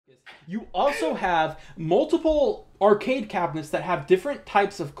You also have multiple arcade cabinets that have different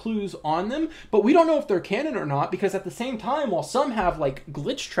types of clues on them, but we don't know if they're canon or not, because at the same time, while some have like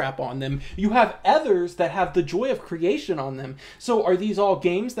glitch trap on them, you have others that have the joy of creation on them. So are these all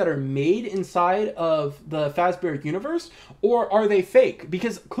games that are made inside of the Fazbear universe, or are they fake?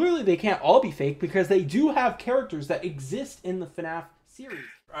 Because clearly they can't all be fake, because they do have characters that exist in the FNAF series.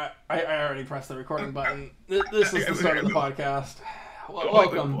 I already pressed the recording button. This is the start of the podcast.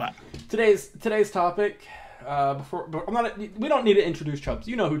 Welcome. Today's topic. We don't need to introduce Chubbs.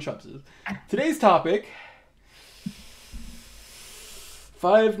 You know who Chubbs is. Today's topic: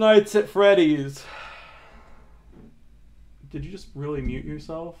 Five Nights at Freddy's. Did you just really mute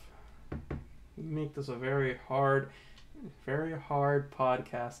yourself? You make this a very hard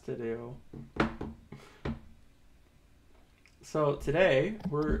podcast to do. So today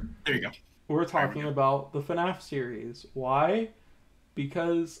there you go. We're talking about the FNAF series. Why?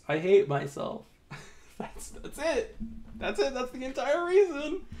 Because I hate myself. That's it. That's the entire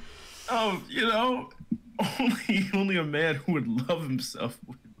reason. Only a man who would love himself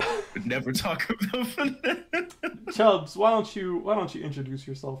would never talk about FNAF. Chubbs, why don't you introduce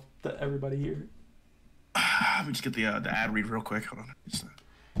yourself to everybody here? Let me just get the ad read real quick. Hold on.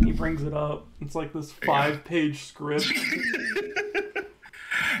 He brings it up. It's like this 5-page script.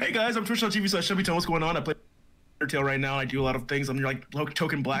 Hey guys, I'm Twitch.tv/ShubbyTone. What's going on? I play Undertale right now. I do a lot of things. I'm your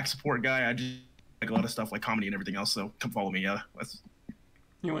token black support guy. I just like a lot of stuff like comedy and everything else. So come follow me.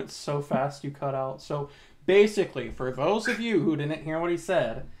 You went so fast you cut out. So basically, for those of you who didn't hear what he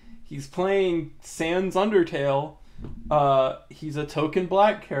said, he's playing Sans Undertale. He's a token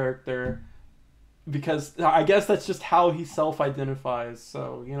black character because I guess that's just how he self-identifies.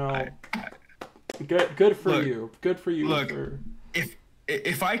 So good for you. Good for you. Look,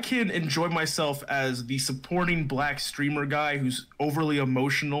 if I can enjoy myself as the supporting black streamer guy who's overly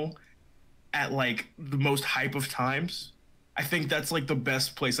emotional at like the most hype of times, I think that's like the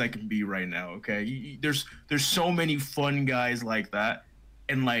best place I can be right now. Okay, there's so many fun guys like that,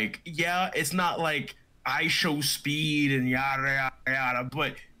 and like it's not like I show speed and yada yada yada,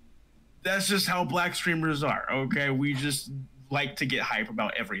 but that's just how black streamers are. Okay, we just like to get hype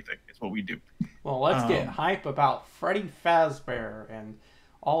about everything. It's what we do. Well, let's get hype about Freddy Fazbear and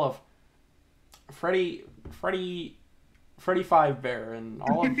all of Freddy Five Bear and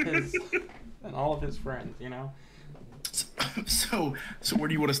all of his friends. So where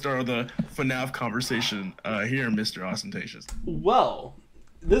do you want to start the FNAF conversation here, Mr. AustinTatious? Well,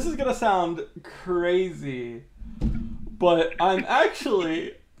 this is gonna sound crazy, but I'm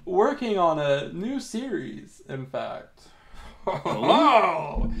actually working on a new series. In fact.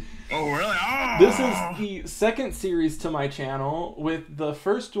 Oh, really? Oh. This is the second series to my channel, with the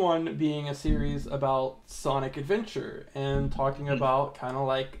first one being a series about Sonic Adventure and talking about kind of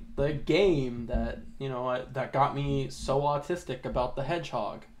like the game that, that got me so autistic about the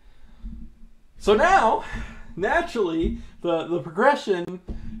hedgehog. So now, naturally, the progression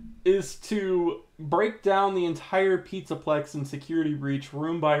is to break down the entire Pizzaplex and Security Breach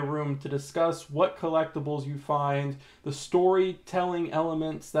room by room to discuss what collectibles you find, the storytelling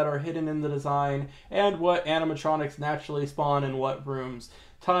elements that are hidden in the design, and what animatronics naturally spawn in what rooms,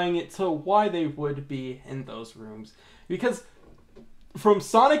 tying it to why they would be in those rooms. Because from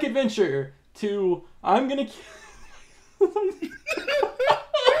Sonic Adventure to I'm gonna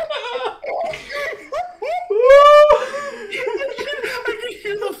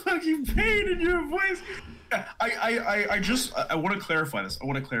fucking pain in your voice. I want to clarify this.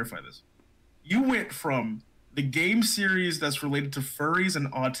 You went from the game series that's related to furries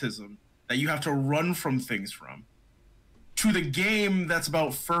and autism that you have to run from things from, to the game that's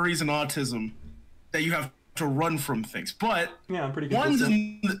about furries and autism that you have to run from things. But yeah, I'm pretty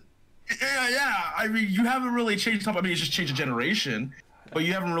consistent. I mean, you haven't really changed topics. I mean, it's just changed a generation, but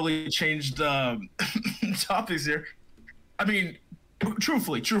you haven't really changed topics here. I mean,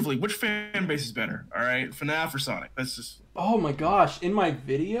 truthfully, which fan base is better? All right, FNAF or Sonic? That's just. Oh my gosh! In my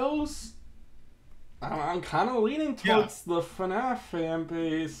videos, I'm kind of leaning towards the FNAF fan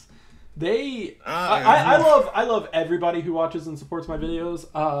base. I love everybody who watches and supports my videos.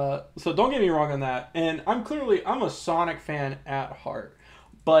 So don't get me wrong on that. And I'm a Sonic fan at heart,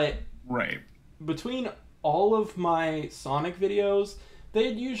 but between all of my Sonic videos,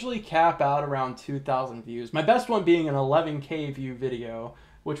 they'd usually cap out around 2,000 views. My best one being an 11K view video,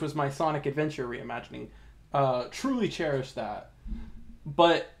 which was my Sonic Adventure reimagining. Truly cherish that.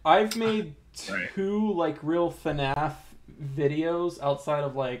 But I've made two like real FNAF videos outside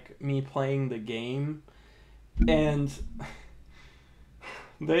of like me playing the game, and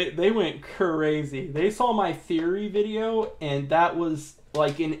they went crazy. They saw my theory video, and that was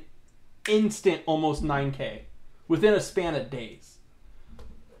like an instant almost 9K within a span of days.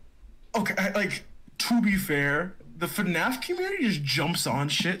 Okay, like, to be fair, the FNAF community just jumps on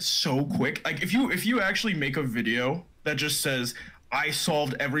shit so quick. Like, if you actually make a video that just says, I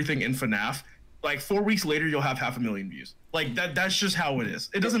solved everything in FNAF, like 4 weeks later you'll have 500,000 views. Like that's just how it is.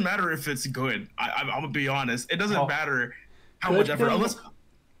 It doesn't matter if it's good. I'm gonna be honest. It doesn't matter how much effort.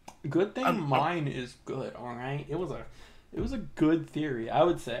 Good thing mine is good. All right, it was a good theory, I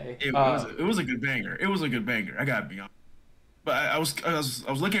would say. It was a good banger. It was a good banger. I gotta be honest. But I was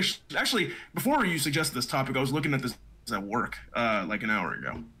looking actually before you suggested this topic. I was looking at this at work like an hour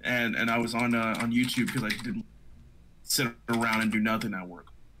ago, and I was on YouTube because I didn't sit around and do nothing at work.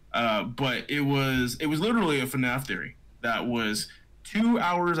 But it was literally a FNAF theory that was 2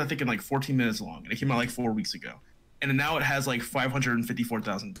 hours, I think, and like 14 minutes long, and it came out like 4 weeks ago, and now it has like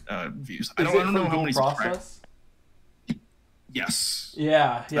 554,000 views. I don't know how many subscribers. Yes.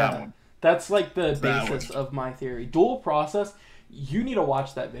 Yeah. That's like the basis of my theory. Dual process. You need to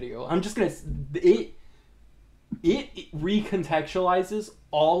watch that video. I'm just gonna it recontextualizes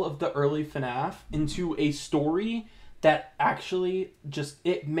all of the early FNAF into a story that actually just,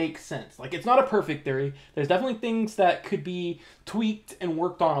 it makes sense. Like, it's not a perfect theory. There's definitely things that could be tweaked and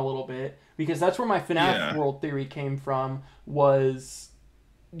worked on a little bit, because that's where my FNAF world theory came from, was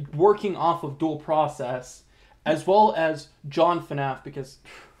working off of dual process, as well as John FNAF, because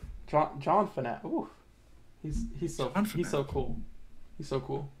John FNAF, ooh, he's so cool. He's so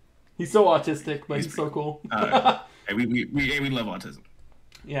cool. He's so autistic, but he's so cool. Hey, we love autism.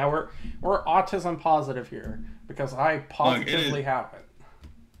 Yeah, we're autism positive here, because I positively have it.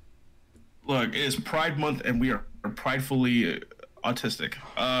 Look, it is Pride Month, and we are pridefully autistic.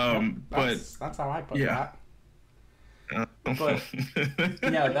 That's how I put that. But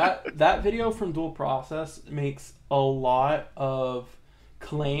yeah, that video from Dual Process makes a lot of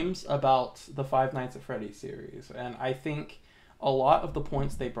claims about the Five Nights at Freddy's series, and I think a lot of the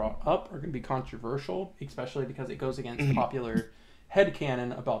points they brought up are going to be controversial, especially because it goes against popular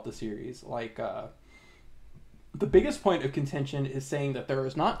headcanon about the series. Like, the biggest point of contention is saying that there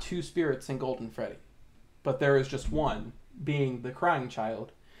is not two spirits in Golden Freddy, but there is just one, being the crying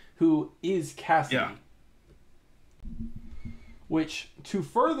child, who is Cassidy. Yeah. Which, to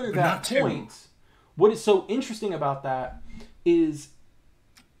further that point, what is so interesting about that is,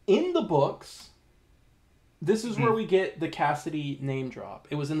 in the books, this is where we get the Cassidy name drop.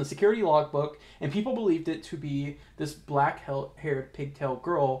 It was in the security logbook, and people believed it to be this black-haired pigtail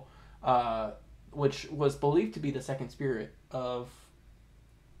girl, which was believed to be the second spirit of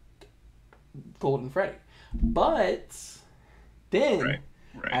Golden Freddy. But then,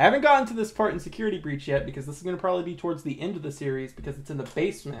 I haven't gotten to this part in Security Breach yet, because this is going to probably be towards the end of the series, because it's in the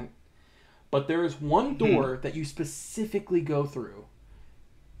basement. But there is one door that you specifically go through,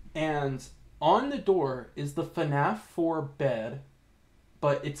 and on the door is the FNAF 4 bed,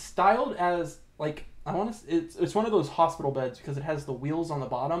 but it's styled as, like, it's one of those hospital beds, because it has the wheels on the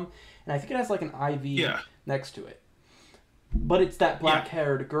bottom, and I think it has like an IV next to it. But it's that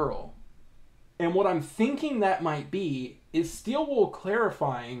black-haired girl. And what I'm thinking that might be is Steelwool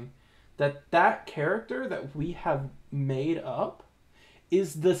clarifying that character that we have made up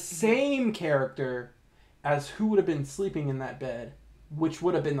is the same character as who would have been sleeping in that bed, which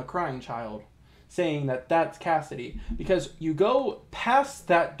would have been the crying child, saying that that's Cassidy. Because you go past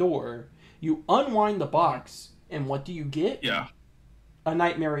that door, you unwind the box, and what do you get? Yeah. A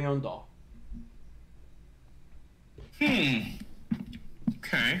Nightmare On doll.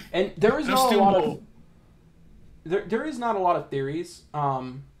 Okay. And there is not a lot of there is not a lot of theories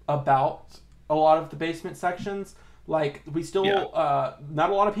about a lot of the basement sections. Like, we still not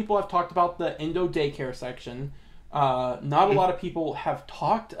a lot of people have talked about the endo daycare section. Not a lot of people have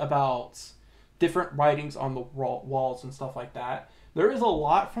talked about different writings on the walls and stuff like that. There is a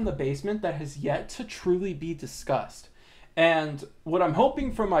lot from the basement that has yet to truly be discussed. And what I'm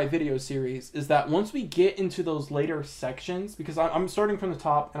hoping from my video series is that once we get into those later sections, because I'm starting from the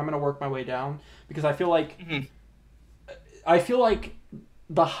top and I'm going to work my way down, because I feel like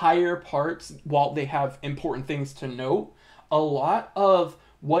the higher parts, while they have important things to note, a lot of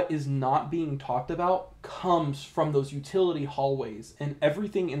what is not being talked about comes from those utility hallways and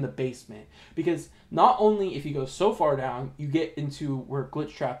everything in the basement. Because not only if you go so far down, you get into where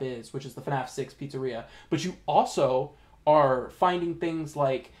Glitch Trap is, which is the FNAF 6 pizzeria, but you also are finding things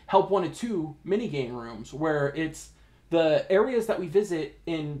like Help Wanted 2 minigame rooms, where it's the areas that we visit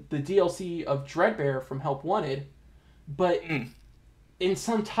in the DLC of Dreadbear from Help Wanted, but in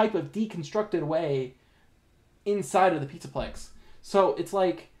some type of deconstructed way inside of the Pizzaplex. So it's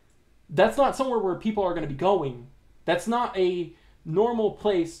like, that's not somewhere where people are going to be going. That's not a normal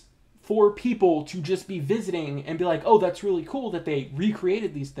place for people to just be visiting and be like, oh, that's really cool that they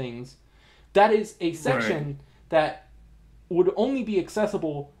recreated these things. That is a section that would only be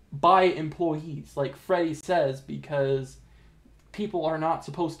accessible by employees, like Freddy says, because people are not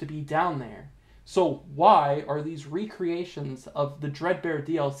supposed to be down there. So why are these recreations of the Dreadbear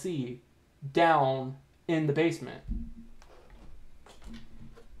DLC down in the basement?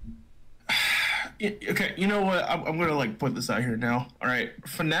 Okay, you know what? I'm gonna like put this out here now. All right,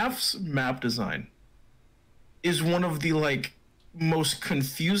 FNAF's map design is one of the like most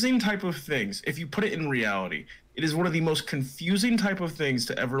confusing type of things. If you put it in reality, it is one of the most confusing type of things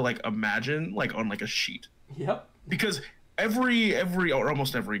to ever like imagine, like on like a sheet. Yep. Because every or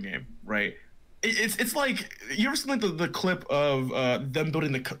almost every game, right? It's like, you ever seen like the clip of them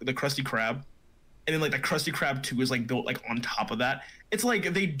building the Krusty Krab, and then like the Krusty Krab 2 is like built like on top of that. It's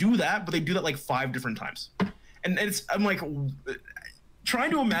like they do that, but they do that like 5 different times, and I'm like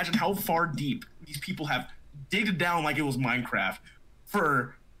trying to imagine how far deep these people have digged down like it was Minecraft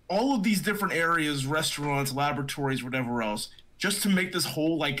for all of these different areas, restaurants, laboratories, whatever else, just to make this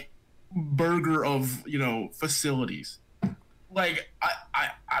whole like burger of, you know, facilities. Like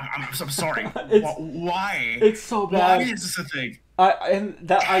I'm sorry. Why? It's so bad. Why is this a thing?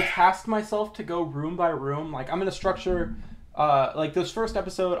 I tasked myself to go room by room. Like, I'm gonna structure, like this first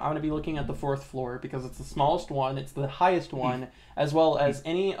episode, I'm gonna be looking at the 4th floor because it's the smallest one, it's the highest one, as well as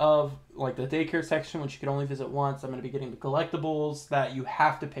any of like the daycare section, which you can only visit once. I'm gonna be getting the collectibles that you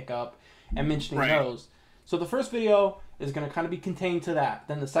have to pick up and mentioning those. So the first video is gonna kind of be contained to that.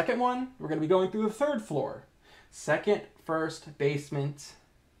 Then the second one, we're gonna be going through the 3rd floor, second, first, basement,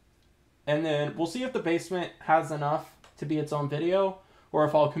 and then we'll see if the basement has enough to be its own video, or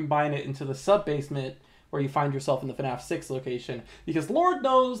if I'll combine it into the sub-basement where you find yourself in the FNAF 6 location, because Lord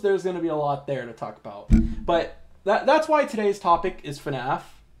knows there's going to be a lot there to talk about. But that's why today's topic is FNAF,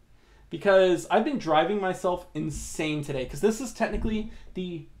 because I've been driving myself insane today, because this is technically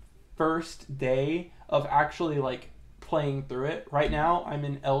the first day of actually like playing through it. Right now I'm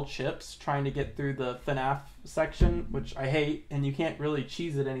in Chips trying to get through the FNAF section, which I hate, and you can't really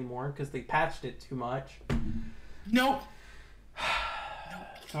cheese it anymore because they patched it too much. Nope.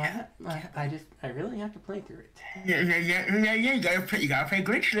 I really have to play through it. Yeah. You gotta play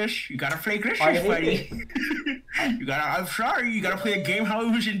glitchless. You gotta play glitchless, buddy. I'm sorry. You gotta play a game how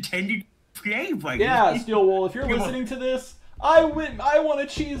it was intended to play, buddy. Yeah, Steelwool. If you're listening to this, I want to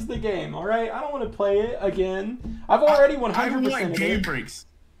cheese the game. All right, I don't want to play it again. I've already 100%. I want game breaks.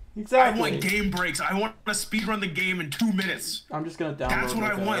 Exactly. I want game breaks. I want to speedrun the game in 2 minutes. I'm just gonna download. That's what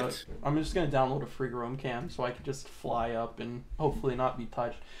I want. I'm just gonna download a free roam cam so I can just fly up and hopefully not be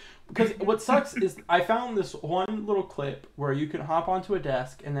touched. Because what sucks is I found this one little clip where you can hop onto a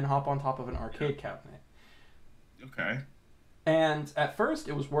desk and then hop on top of an arcade cabinet. Okay. And at first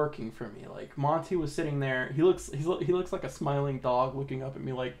it was working for me. Like Monty was sitting there. He looks like a smiling dog looking up at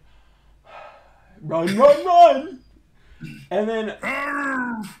me like, run, run, run. And then,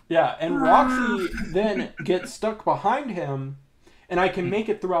 yeah, and Roxy then gets stuck behind him, and I can make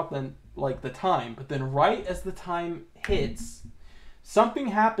it throughout the time. But then right as the time hits, something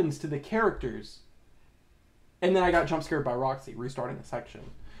happens to the characters, and then I got jump scared by Roxy, restarting the section.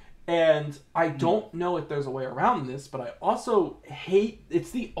 And I don't know if there's a way around this, but I also hate,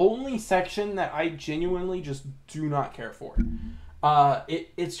 it's the only section that I genuinely just do not care for.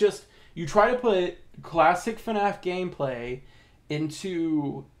 It's just, you try to put classic FNAF gameplay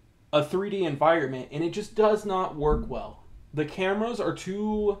into a 3D environment, and it just does not work well. The cameras are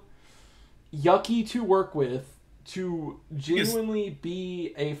too yucky to work with to genuinely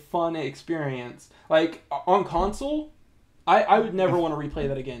be a fun experience. Like, on console, I would never want to replay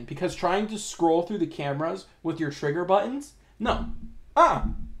that again, because trying to scroll through the cameras with your trigger buttons, no.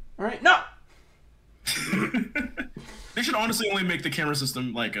 Alright, no! They should honestly only make the camera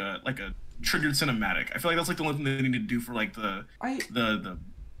system like a triggered cinematic. I feel like that's like the only thing they need to do for like the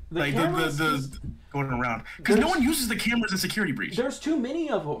going around, because no one uses the cameras in Security Breach. There's too many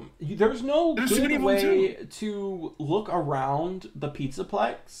of them. There's no good way to look around the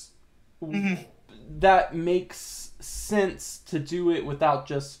Pizzaplex that makes sense to do it without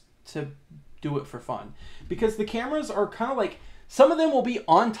just to do it for fun, because the cameras are kind of like, some of them will be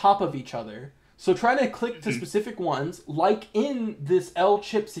on top of each other. So trying to click to specific ones, like in this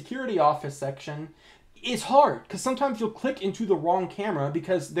Chip security office section, is hard. Because sometimes you'll click into the wrong camera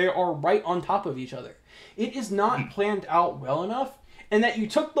because they are right on top of each other. It is not planned out well enough, and that you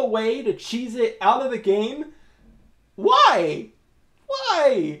took the way to cheese it out of the game. Why?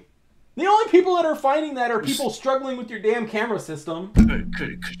 Why? The only people that are finding that are people struggling with your damn camera system.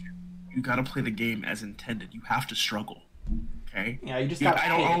 You gotta play the game as intended. You have to struggle. Okay. Yeah, you just got.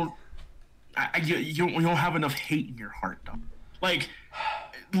 You don't have enough hate in your heart, though. Like,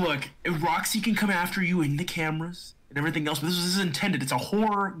 look, Roxy can come after you in the cameras and everything else, but this is intended. It's a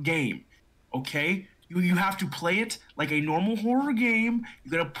horror game, okay? You have to play it like a normal horror game.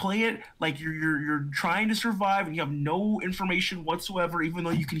 You gotta play it like you're trying to survive, and you have no information whatsoever, even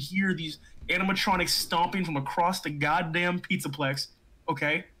though you can hear these animatronics stomping from across the goddamn pizzaplex.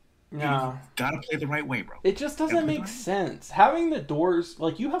 Okay? Yeah. You gotta play the right way, bro. It just doesn't make sense. Having the doors,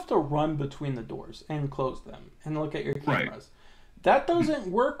 like, you have to run between the doors and close them and look at your cameras. Right. That doesn't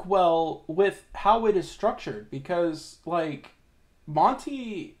work well with how it is structured, because, like,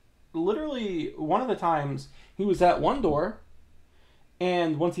 Monty, literally, one of the times, he was at one door,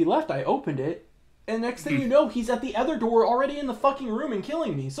 and once he left, I opened it, and next thing you know, he's at the other door already in the fucking room and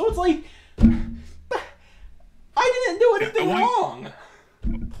killing me. So it's like, I didn't do anything wrong.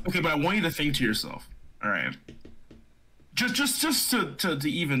 Okay, but I want you to think to yourself, all right, just to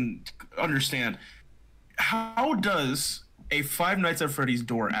even understand, how does a Five Nights at Freddy's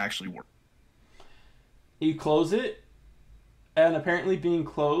door actually work? You close it, and apparently being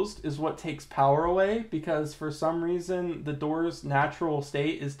closed is what takes power away, because for some reason the door's natural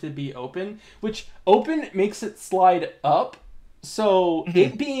state is to be open, which open makes it slide up, so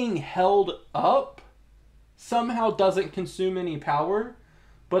it being held up somehow doesn't consume any power.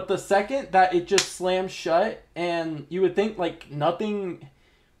 But the second that it just slams shut, and you would think, like, nothing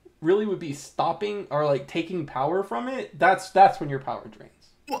really would be stopping or, like, taking power from it, that's when your power drains.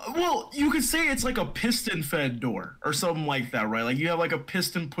 Well, you could say it's like a piston-fed door or something like that, right? Like, you have, like, a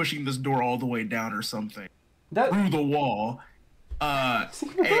piston pushing this door all the way down or something through the wall. Why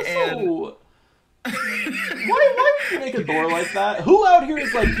would you make a door like that? Who out here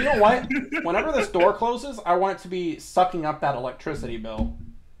is like, you know what? Whenever this door closes, I want it to be sucking up that electricity bill.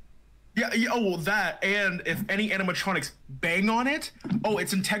 Yeah, well, that, and if any animatronics bang on it,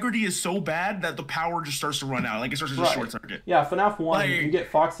 its integrity is so bad that the power just starts to run out. Like, it starts to short circuit. Yeah, FNAF 1, you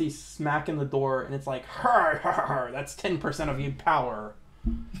get Foxy smacking the door, and it's like, that's 10% of your power.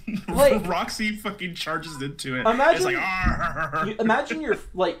 Like, Roxy fucking charges into it. Imagine, it's like, imagine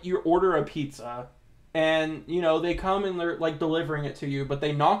you order a pizza, and, you know, they come and they're, like, delivering it to you, but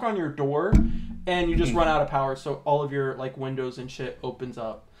they knock on your door, and you just run out of power, so all of your, like, windows and shit opens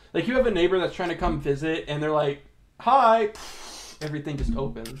up. Like, you have a neighbor that's trying to come visit, and they're like, hi, everything just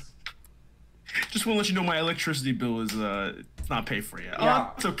opens. Just want to let you know my electricity bill is, it's not paid for yet. Yeah.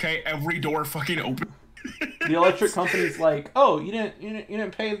 It's okay, every door fucking open. The electric company's like, oh, you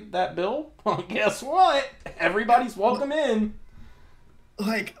didn't pay that bill? Well, guess what? Everybody's welcome in.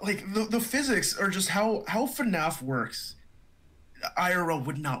 Like the physics are just how FNAF works. IRL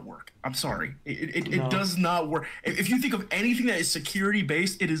would not work. I'm sorry. It does not work. If you think of anything that is security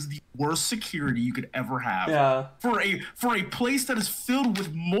based, it is the worst security you could ever have. Yeah. For a place that is filled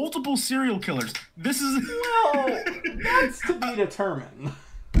with multiple serial killers. This is well, that's to be determined.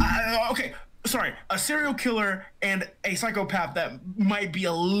 Okay. Sorry, a serial killer and a psychopath that might be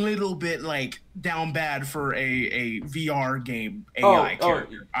a little bit, like, down bad for a VR game AI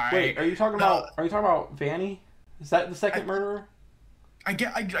character. Wait, are you talking about Vanny? Is that the second murderer? I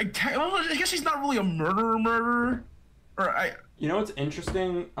guess she's not really a murderer. You know what's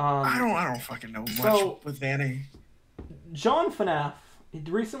interesting? I don't fucking know much with Vanny. John FNAF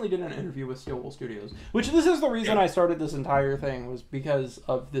recently did an interview with Stillwell Studios, which this is the reason I started this entire thing, was because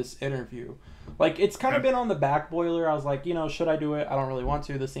of this interview. Like, it's kind of been on the back boiler. I was like, you know, should I do it? I don't really want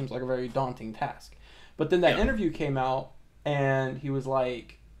to. This seems like a very daunting task. But then that interview came out, and he was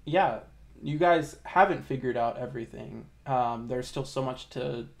like, yeah, you guys haven't figured out everything. There's still so much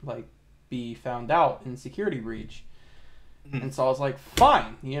to, like, be found out in Security Breach. And so I was like,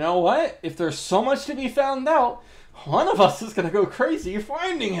 fine, you know what? If there's so much to be found out, one of us is going to go crazy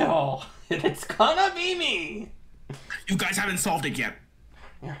finding it all. And it's going to be me. You guys haven't solved it yet.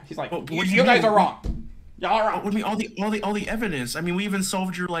 Yeah, he's like, you guys are wrong. Y'all are wrong. What do you mean, all the evidence? I mean, we even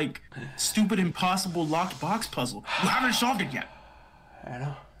solved your, like, stupid, impossible locked box puzzle. You haven't solved it yet. I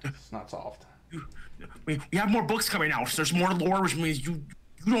know. It's not solved. We have more books coming out. So there's more lore, which means you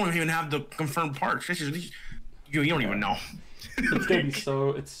don't even have the confirmed parts. You don't even know. It's gonna be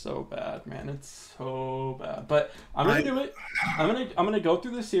it's so bad, man. It's so bad. But I'm gonna do it. I'm gonna go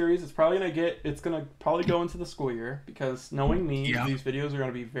through the series. It's gonna probably go into the school year, because knowing me, these videos are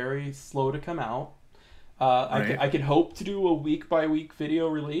gonna be very slow to come out. I could hope to do a week by week video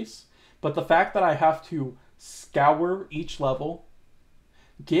release, but the fact that I have to scour each level,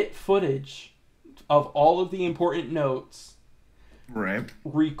 get footage of all of the important notes,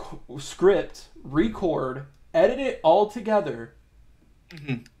 script, record, edit it all together,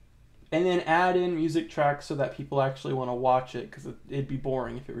 and then add in music tracks so that people actually want to watch it, because it'd be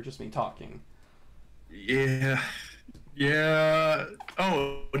boring if it were just me talking. Yeah. Yeah.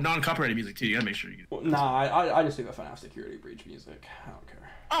 Oh, non-copyrighted music too. You gotta make sure you get. Well, nah, I just do the FNAF security breach music. I don't care.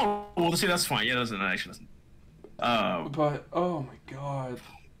 Oh, well, see, that's fine. Yeah, that doesn't. But oh my god.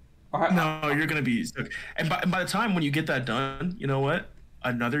 No, you're gonna be stuck. And by the time when you get that done, you know what?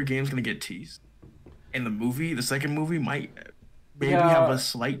 Another game's gonna get teased, and the second movie might maybe have a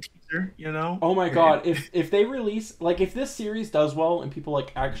slight teaser. You know? Oh my god! If they release, like, if this series does well and people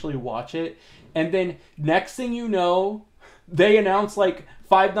like actually watch it, and then next thing you know, they announce like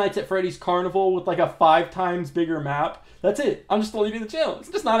Five Nights at Freddy's Carnival with like a 5 times bigger map. That's it. I'm just deleting the channel. It's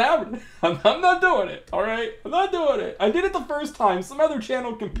just not happening. I'm not doing it. All right, I'm not doing it. I did it the first time. Some other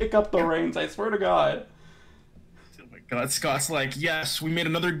channel can pick up the reins. I swear to God. Oh my god! Scott's like, yes, we made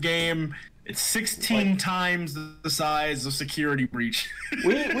another game. It's 16 times the size of Security Breach.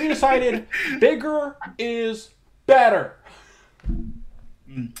 we decided bigger is better.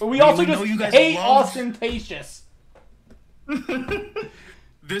 But we also just hate AustinTatious.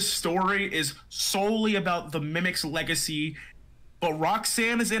 This story is solely about the Mimic's legacy, but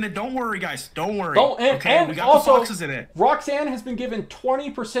Roxanne is in it. Don't worry, guys. Don't worry. And we got also, the foxes in it. Roxanne has been given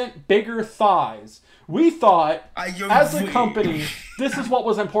 20% bigger thighs. We thought, as a company, this is what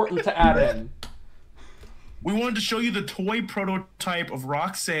was important to add in. We wanted to show you the toy prototype of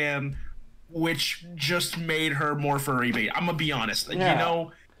Roxanne, which just made her more furry bait. I'm gonna be honest. Yeah. You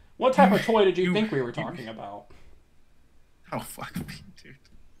know, what type of toy did you think we were talking about? Oh fuck me,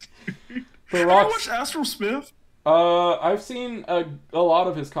 dude. Have you watched Astral Smith? I've seen a lot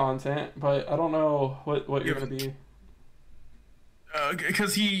of his content, but I don't know what you're gonna be.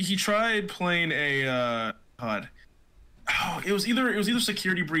 Because he tried playing a God. Oh, it was either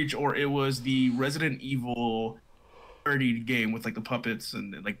Security Breach or it was the Resident Evil 30 game with like the puppets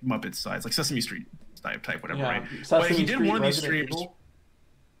and like Muppet size, like Sesame Street type whatever, right? But he did one of these streams.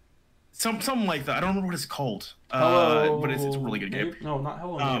 Something like that. I don't remember what it's called. But it's a really good game. No, not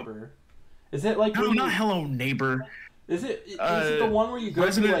Hello Neighbor. Is it like? No, not Hello Neighbor. Is it the one where you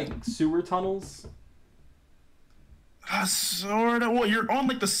go through like sewer tunnels? Sort of. Well, you're on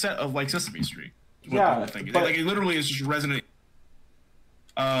like the set of like Sesame Street. Yeah, but like it literally is just Resident.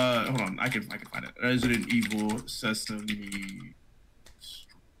 Hold on, I can find it. Resident Evil Sesame.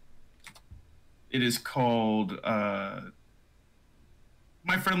 It is called My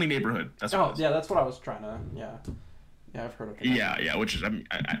Friendly Neighborhood. That's what it is. Yeah, that's what I was trying to. Yeah, I've heard of it. Yeah, which is I mean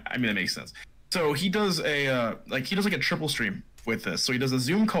that makes sense. So he does a like a triple stream with this. So he does a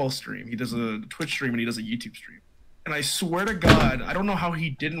Zoom call stream, he does a Twitch stream, and he does a YouTube stream. And I swear to God, I don't know how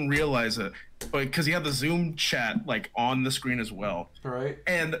he didn't realize it, but because he had the Zoom chat like on the screen as well. Right.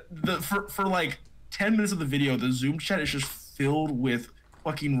 And for like 10 minutes of the video, the Zoom chat is just filled with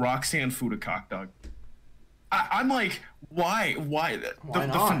fucking Roxanne Fudacock, dog. I'm like, why? The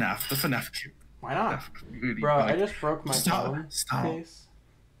FNAF cube. Why not? Bro, like, I just broke my phone case.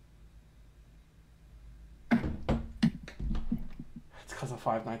 It's because of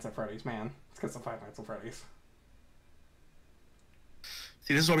Five Nights at Freddy's, man. It's because of Five Nights at Freddy's.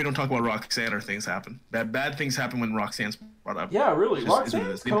 See, this is why we don't talk about Roxanne or things happen. Bad things happen when Roxanne's brought up. Yeah, really.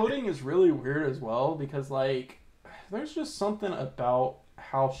 Roxanne's coding is really weird as well because, like, there's just something about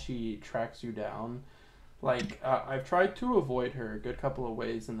how she tracks you down. Like, I've tried to avoid her a good couple of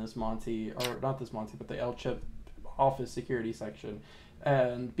ways in this Monty, or not this Monty, but the El Chip office security section.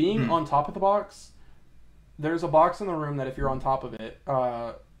 And being on top of the box, there's a box in the room that if you're on top of it,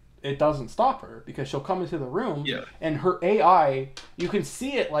 it doesn't stop her because she'll come into the room and her AI, you can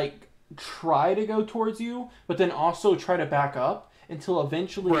see it like try to go towards you, but then also try to back up until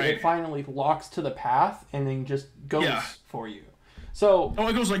eventually it finally locks to the path and then just goes for you. So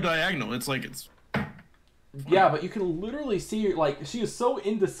it goes like diagonal. It's like yeah, but you can literally see like she is so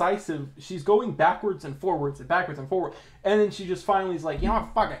indecisive. She's going backwards and forwards and backwards and forward, and then she just finally is like, you know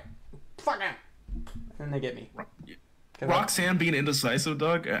what, fuck it, and they get me. Roxanne being indecisive,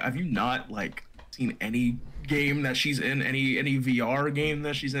 Doug. Have you not like seen any game that she's in? Any VR game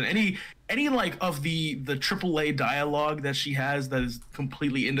that she's in? Any like of the AAA dialogue that she has that is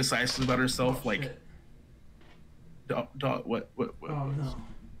completely indecisive about herself? What? Oh no!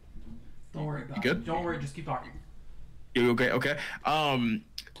 Don't worry about it. Good? Don't worry. Just keep talking. You okay? Okay.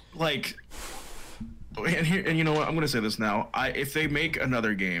 Like, and you know what? I'm gonna say this now. If they make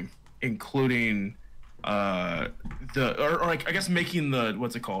another game, including I guess making the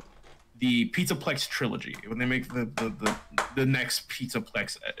what's it called, the Pizzaplex trilogy, when they make the next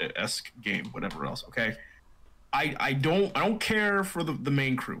Pizzaplex-esque game, whatever else, okay, I don't care for the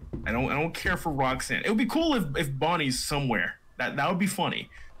main crew. I don't care for Roxanne. It would be cool if Bonnie's somewhere. That would be funny.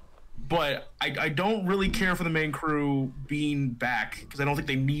 but I don't really care for the main crew being back because I don't think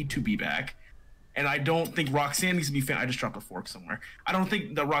they need to be back. And I don't think Roxanne needs to be I just dropped a fork somewhere. I don't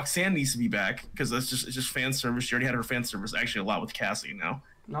think that Roxanne needs to be back because it's just fan service. She already had her fan service actually a lot with Cassie now.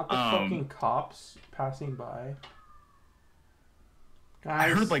 Not the fucking cops passing by.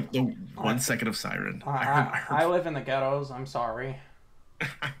 Guys, I heard like the 1 second of siren. I live in the ghettos. I'm sorry.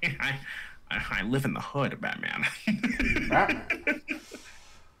 I live in the hood, Batman. Batman.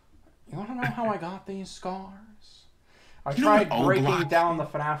 You want to know how I got these scars? I tried breaking down the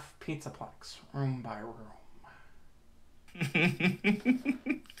FNAF Pizzaplex room by room.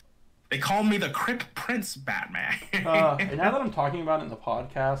 They call me the Crip Prince Batman. And now that I'm talking about it in the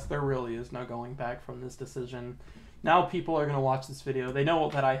podcast, there really is no going back from this decision. Now people are going to watch this video. They know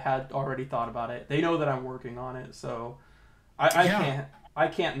that I had already thought about it. They know that I'm working on it, so I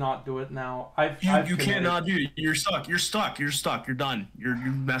can't not do it now. You can't not do it. You're stuck. You're stuck. You're stuck. You're done. You're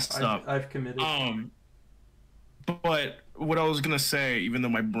messed up. I've committed. But what I was gonna say, even though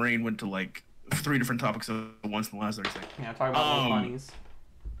my brain went to like 3 different topics at once in the last 30 seconds. Yeah, talk about little bunnies.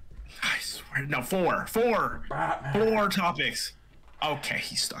 I swear, no, four topics. Okay,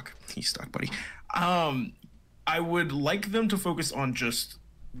 he's stuck. He's stuck, buddy. I would like them to focus on just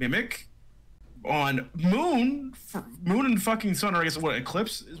Mimic, on Moon and fucking Sun, or I guess what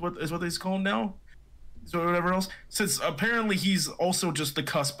Eclipse is what they call him now, so whatever else. Since apparently he's also just the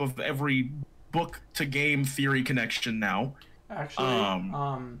cusp of every book to game theory connection now. Actually,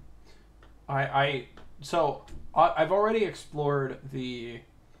 I've already explored the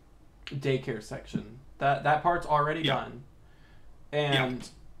daycare section. That part's already done, and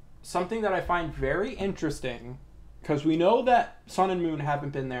something that I find very interesting, because we know that Sun and Moon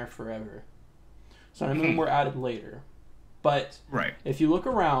haven't been there forever. Sun and Moon were added later, but if you look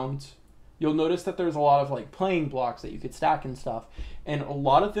around, you'll notice that there's a lot of like playing blocks that you could stack and stuff, and a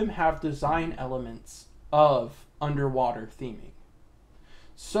lot of them have design elements of underwater theming.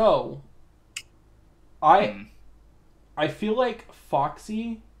 So I feel like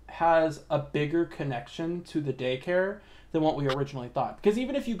Foxy has a bigger connection to the daycare than what we originally thought. Because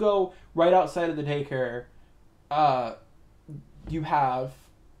even if you go right outside of the daycare, you have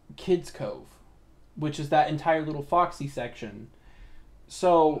Kids Cove, which is that entire little Foxy section.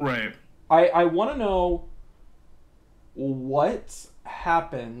 So I want to know what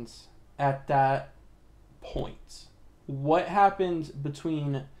happened at that point. What happened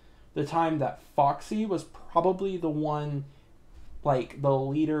between the time that Foxy was probably the one, like the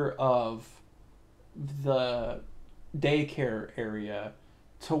leader of the daycare area,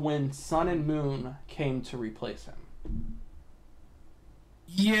 to when Sun and Moon came to replace him?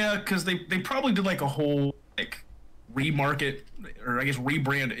 Yeah, because they probably did like a whole like remarket, or I guess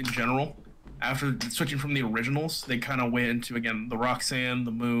rebrand in general. After switching from the originals, they kind of went into, again, the Roxanne,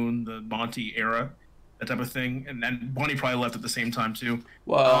 the Moon, the Monty era, that type of thing. And then Bonnie probably left at the same time too.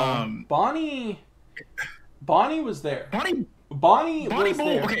 Well, Bonnie was there. Bonnie was Bull,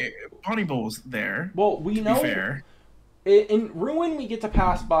 there. Okay, Bonnie Bull was there. Well, we know. Be fair. In Ruin, we get to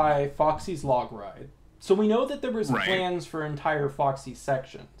pass by Foxy's log ride, so we know that there was plans for entire Foxy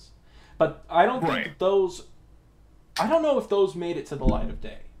sections. But I don't think those. I don't know if those made it to the light of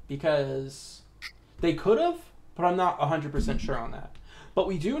day, because they could have, but I'm not 100% sure on that. But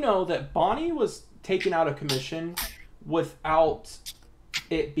we do know that Bonnie was taken out of commission without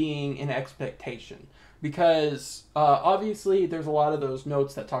it being an expectation, because obviously there's a lot of those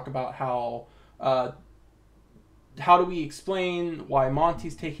notes that talk about how do we explain why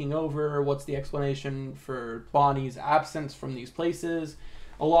Monty's taking over? What's the explanation for Bonnie's absence from these places?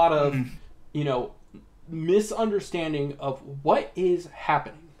 A lot of, misunderstanding of what is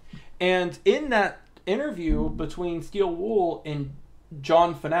happening. And in that interview between Steel Wool and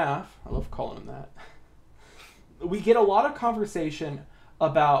John FNAF, I love calling him that, we get a lot of conversation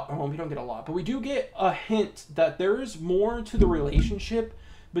about, well, we don't get a lot, but we do get a hint that there is more to the relationship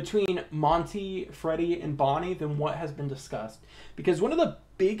between Monty, Freddy, and Bonnie than what has been discussed. Because one of the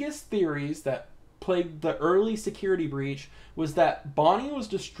biggest theories that plagued the early security breach was that Bonnie was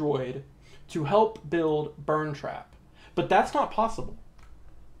destroyed to help build Burn Trap. But that's not possible.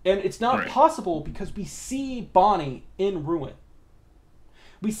 And it's not possible because we see Bonnie in Ruin.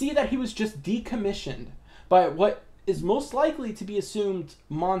 We see that he was just decommissioned by what is most likely to be assumed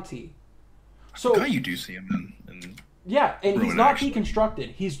Monty. So you do see him in yeah, and Ruin, he's not actually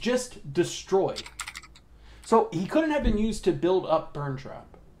deconstructed. He's just destroyed. So he couldn't have been used to build up Burn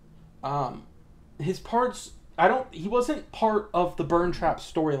Trap. His parts, he wasn't part of the Burn Trap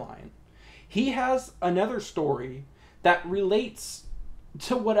storyline. He has another story that relates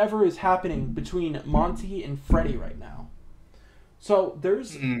to whatever is happening between Monty and Freddy right now. So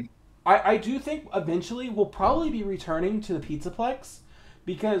there's I do think eventually we'll probably be returning to the Pizzaplex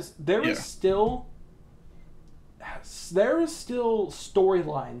because there is still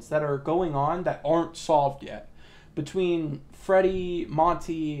storylines that are going on that aren't solved yet between Freddy,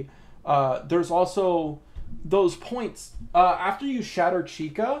 Monty. There's also those points after you shatter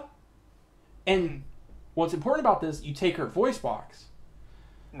Chica, and what's important about this, you take her voice box,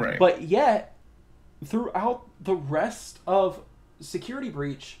 right? But yet throughout the rest of Security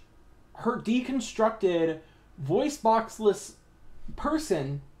Breach, her deconstructed voice boxless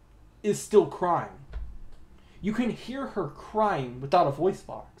person is still crying. You can hear her crying without a voice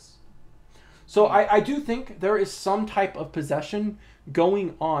box. So I do think there is some type of possession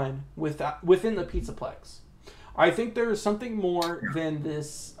going on within the Pizzaplex. I think there is something more than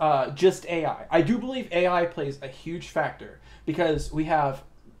this just AI. I do believe AI plays a huge factor because we have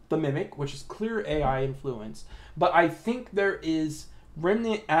the Mimic, which is clear AI influence, but I think there is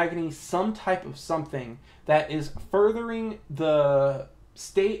Remnant Agony, some type of something that is furthering the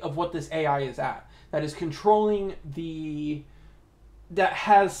state of what this AI is at. That is controlling that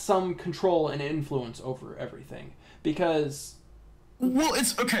has some control and influence over everything. Because... Well,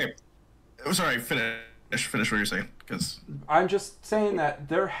 it's... Okay. I'm sorry, finish what you're saying. Because I'm just saying that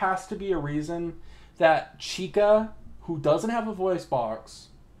there has to be a reason that Chica, who doesn't have a voice box,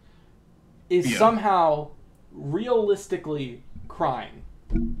 is somehow realistically crying.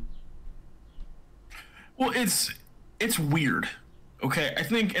 Well, it's weird. Okay, I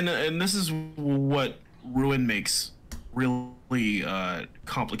think, and this is what Ruin makes really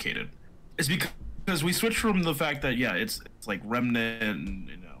complicated, is because we switch from the fact that it's like Remnant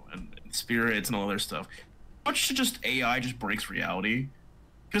and and spirits and all other stuff, much to just AI just breaks reality.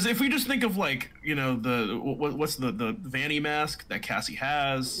 Because if we just think of what's the Vanny mask that Cassie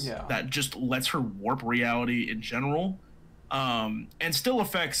has that just lets her warp reality in general, and still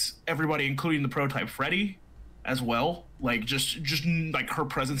affects everybody, including the prototype Freddy as well. Like just like her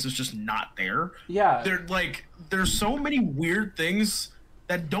presence is just not there. Yeah. There's so many weird things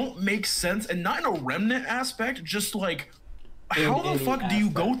that don't make sense, and not in a Remnant aspect, just like how the fuck do you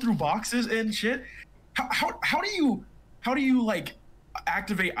go through boxes and shit? How do you like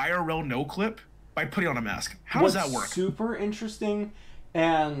activate IRL no clip by putting on a mask? How does that work? Super interesting,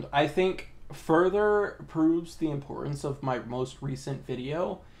 and I think further proves the importance of my most recent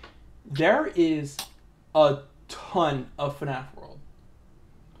video. There is a ton of FNAF World.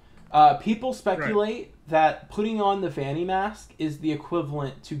 People speculate that putting on the Vanny mask is the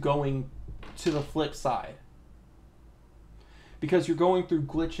equivalent to going to the flip side. Because you're going through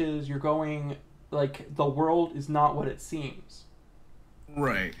glitches, you're going, like, the world is not what it seems.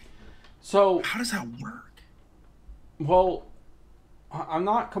 Right. So... How does that work? Well, I'm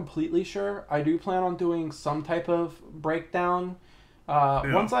not completely sure. I do plan on doing some type of breakdown.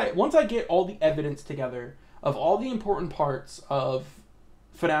 Once I get all the evidence together of all the important parts of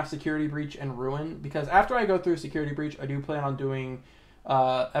FNAF Security Breach and Ruin, because after I go through Security Breach, I do plan on doing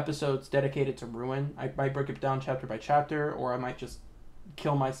episodes dedicated to Ruin. I might break it down chapter by chapter, or I might just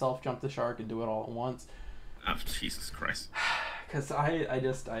kill myself, jump the shark, and do it all at once. Oh, Jesus Christ. Because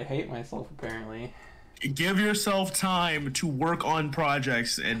I hate myself, apparently. Give yourself time to work on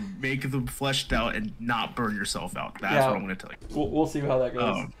projects and make them fleshed out and not burn yourself out. That's what I'm going to tell you. We'll see how that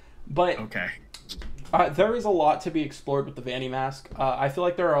goes. But okay. There is a lot to be explored with the Vanny mask. I feel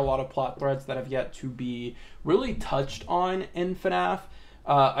like there are a lot of plot threads that have yet to be really touched on in FNAF.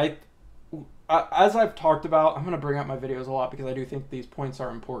 As I've talked about, I'm going to bring up my videos a lot because I do think these points are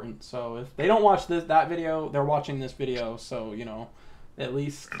important. So if they don't watch that video, they're watching this video. So, at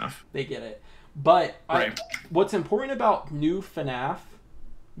least they get it. But what's important about new FNAF,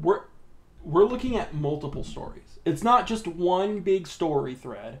 we're looking at multiple stories. It's not just one big story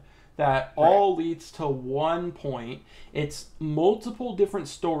thread that all leads to one point. It's multiple different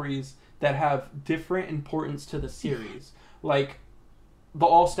stories that have different importance to the series. Like, the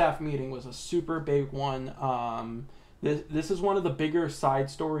all-staff meeting was a super big one. This is one of the bigger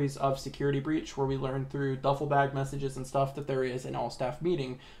side stories of Security Breach, where we learn through duffel bag messages and stuff that there is an all-staff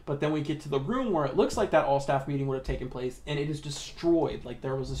meeting. But then we get to the room where it looks like that all-staff meeting would have taken place, and it is destroyed. Like,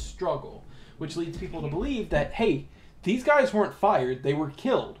 there was a struggle, which leads people to believe that, hey, these guys weren't fired, they were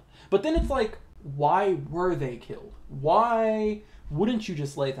killed. But then it's like, why were they killed? Why wouldn't you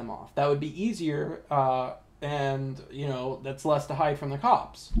just lay them off? That would be easier, and, that's less to hide from the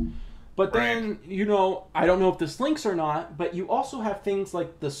cops. But then, I don't know if this links or not, but you also have things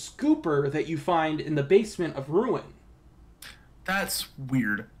like the scooper that you find in the basement of Ruin. That's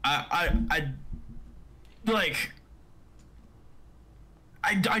weird. I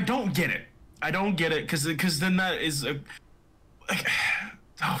don't get it. I don't get it, because then that is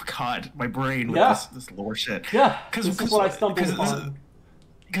Oh God, my brain with Yeah. this lore shit. Yeah, this is what I stumbled upon.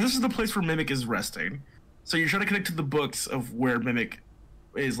 Because this is the place where Mimic is resting. So you're trying to connect to the books of where Mimic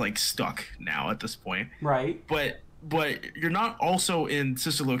is like stuck now at this point. Right. But you're not also in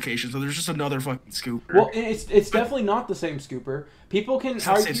sister location, so there's just another fucking scooper. Well, it's definitely not the same scooper. People can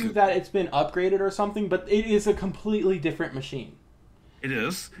argue that it's been upgraded or something, but it is a completely different machine. It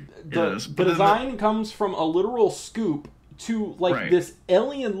is. The design comes from a literal scoop to like this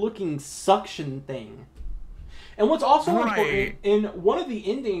alien-looking suction thing. And what's also important, in one of the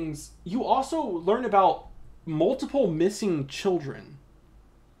endings, you also learn about multiple missing children.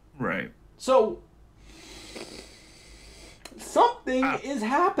 Right. So something is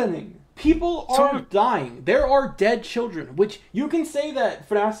happening. People are dying. There are dead children, which you can say that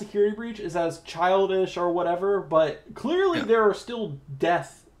FNAF Security Breach is as childish or whatever, but clearly there are still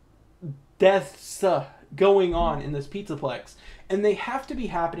deaths going on in this Pizzaplex, and they have to be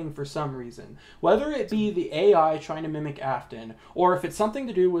happening for some reason. Whether it be the AI trying to mimic Afton, or if it's something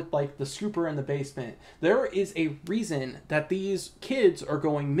to do with like the scooper in the basement, there is a reason that these kids are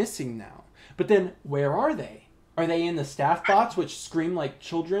going missing now. But then, where are they? Are they in the staff bots, which scream like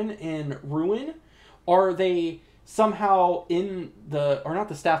children in Ruin? Are they somehow in the, or not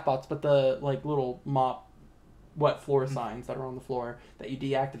the staff bots, but the like little mop wet floor signs that are on the floor that you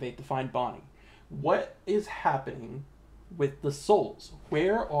deactivate to find Bonnie? What is happening with the souls?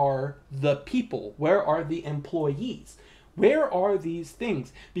 Where are the people? Where are the employees? Where are these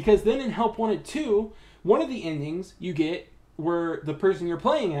things? Because then in Help Wanted 2, one of the endings you get where the person you're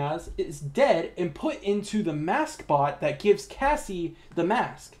playing as is dead and put into the mask bot that gives Cassie the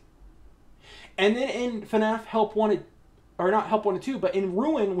mask. And then in FNAF Help Wanted, or not Help Wanted 2, but in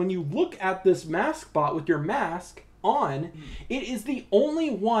Ruin, when you look at this mask bot with your mask on, it is the only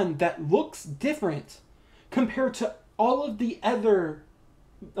one that looks different compared to all of the other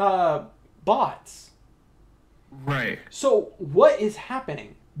bots. Right. So what is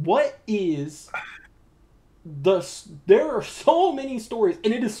happening? What is there are so many stories,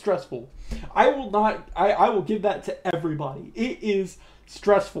 and it is stressful. I will give that to everybody. It is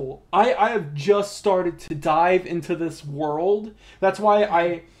stressful. I have just started to dive into this world. That's why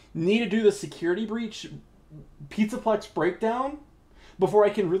I need to do the Security Breach Pizzaplex breakdown before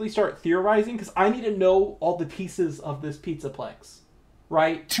I can really start theorizing, because I need to know all the pieces of this Pizzaplex,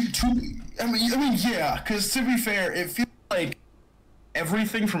 right? I mean, yeah, because to be fair, it feels like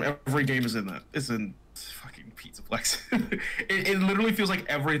everything from every game is in fucking Pizzaplex. it literally feels like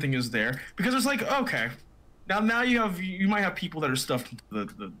everything is there, because it's like, okay, now you might have people that are stuffed into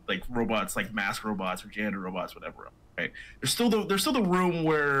the like robots, like mask robots or janitor robots, whatever. Right? There's still the room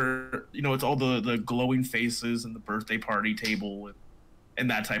where, you know, it's all the glowing faces and the birthday party table and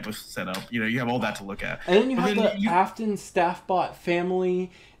that type of setup. You know, you have all that to look at. And then you have the Afton Staffbot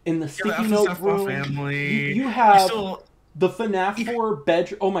family in the sticky note room. Family. You have the FNAF 4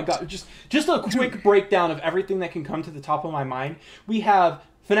 bedroom. Oh my god! Just a quick breakdown of everything that can come to the top of my mind. We have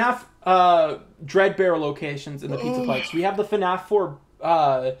FNAF Dreadbear locations in the Pizzaplex. We have the FNAF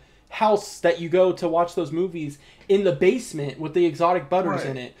 4 house that you go to watch those movies in the basement with the exotic butters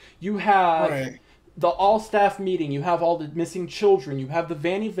in it. You have the all-staff meeting. You have all the missing children. You have the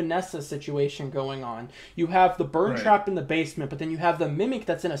Vanny Vanessa situation going on. You have the burn trap in the basement, but then you have the mimic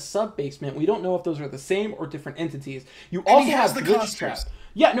that's in a sub-basement. We don't know if those are the same or different entities. You also have the glitch trap.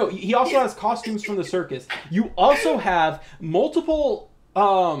 Yeah, no, he also has costumes from the circus. You also have multiple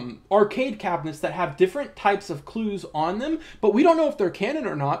arcade cabinets that have different types of clues on them, but we don't know if they're canon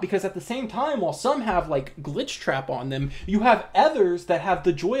or not, because at the same time, while some have like glitch trap on them, you have others that have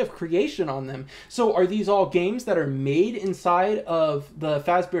the joy of creation on them. So are these all games that are made inside of the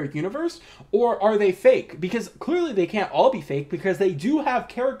Fazbear universe, or are they fake? Because clearly they can't all be fake, because they do have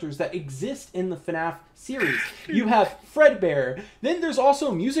characters that exist in the FNAF series. You have Fredbear. Then there's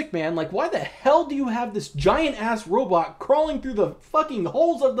also Music Man. Like, why the hell do you have this giant ass robot crawling through the fucking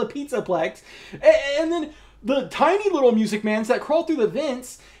holes of the Pizzaplex? And then the tiny little Music Mans that crawl through the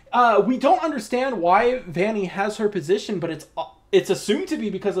vents. We don't understand why Vanny has her position, but it's assumed to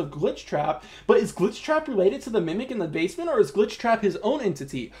be because of Glitch Trap. But is Glitch Trap related to the Mimic in the basement, or is Glitch Trap his own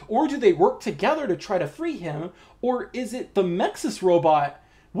entity? Or do they work together to try to free him? Or is it the Mexus robot?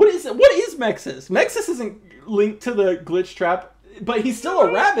 What is it? What is Mexus? Mexus isn't linked to the Glitch Trap, but he's still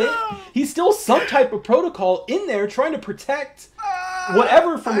a rabbit. He's still some type of protocol in there trying to protect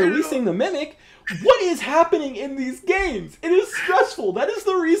whatever from releasing the Mimic. What is happening in these games? It is stressful. That is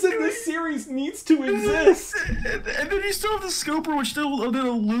the reason this series needs to exist. And then you still have the Scooper, which still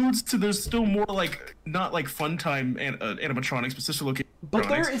alludes to there's still more like, not like fun time animatronics, but sister location. But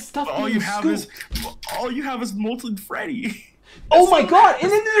there is stuff all you have is Molten Freddy. Oh my god!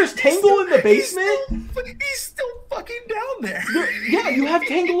 And then there's Tangle in the basement. He's still fucking down there. Yeah, you have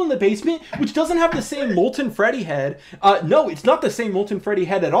Tangle in the basement, which doesn't have the same Molten Freddy head. No, it's not the same Molten Freddy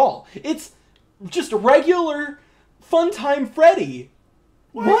head at all. It's just a regular Funtime Freddy.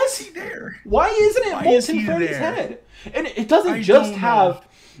 Why is he there? Why isn't it Molten Freddy's head? And it doesn't just have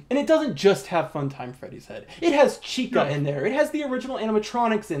Funtime Freddy's head. It has Chica in there. It has the original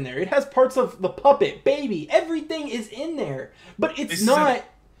animatronics in there. It has parts of the puppet, baby. Everything is in there. But it's not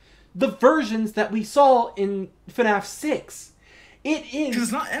the versions that we saw in FNAF 6. It is. Because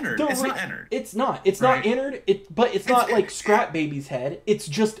it's not entered. It's not entered. It's not. It's not entered. But it's not like Scrap Baby's head. It's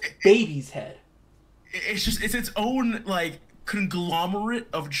just Baby's head. It's its own, like, conglomerate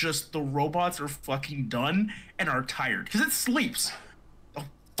of just the robots are fucking done and are tired because it sleeps. The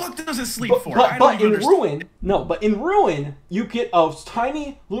fuck does it sleep for? But in Ruin, you get a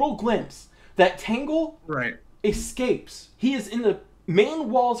tiny little glimpse that Tangle escapes. He is in the main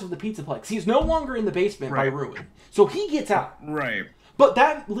walls of the Pizzaplex. He's no longer in the basement by Ruin, so he gets out. Right. But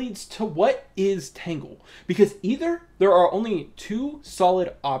that leads to what is Tangle. Because either there are only two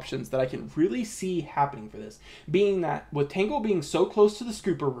solid options that I can really see happening for this. Being that with Tangle being so close to the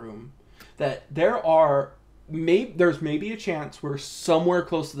scooper room, that there's maybe a chance we're somewhere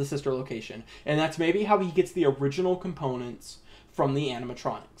close to the sister location. And that's maybe how he gets the original components from the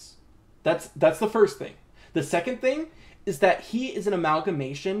animatronics. That's the first thing. The second thing is that he is an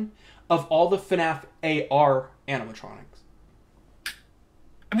amalgamation of all the FNAF AR animatronics.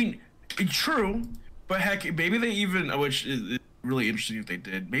 I mean, true, but heck, maybe they even, which is really interesting if they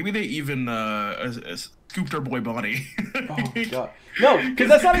did, maybe they even scooped our boy Bonnie. Oh, God. No, because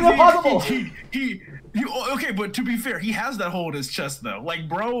that's not even possible. Okay, but to be fair, he has that hole in his chest, though. Like,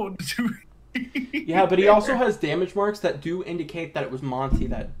 bro... Yeah, but he also has damage marks that do indicate that it was Monty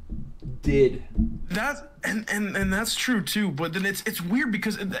that did. And that's true, too, but then it's weird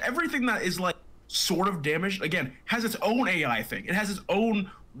because everything that is, like, sort of damaged, again, has its own AI thing. It has its own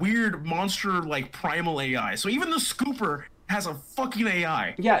weird monster like primal AI. So even the scooper has a fucking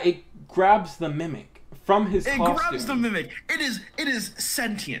AI. Yeah, it grabs the mimic from his costume. It grabs the mimic. It is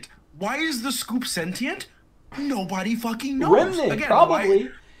sentient. Why is the scoop sentient? Nobody fucking knows. Remnant, again,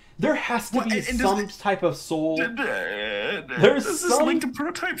 probably. There has to be some type of soul. Does this link to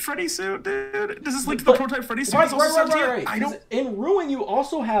Prototype Freddy suit, dude? Does this link to the Prototype Freddy suit? Right. I don't... In Ruin, you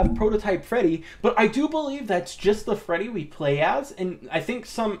also have Prototype Freddy, but I do believe that's just the Freddy we play as, and I think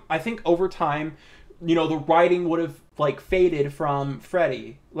over time, you know, the writing would have like faded from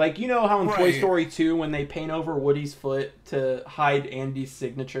Freddy. Like, you know how in Toy Story 2 when they paint over Woody's foot to hide Andy's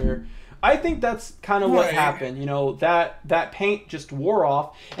signature. I think that's kind of what happened. You know, that paint just wore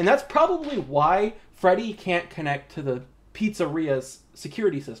off, and that's probably why Freddy can't connect to the pizzeria's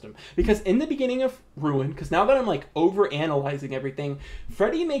security system. Because in the beginning of Ruin, because now that I'm like over analyzing everything,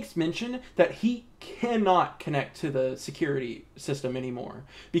 Freddy makes mention that he cannot connect to the security system anymore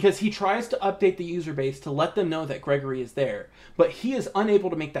because he tries to update the user base to let them know that Gregory is there, but he is unable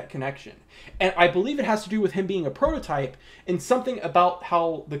to make that connection. And I believe it has to do with him being a prototype, and something about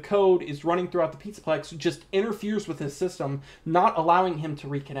how the code is running throughout the Pizzaplex just interferes with his system, not allowing him to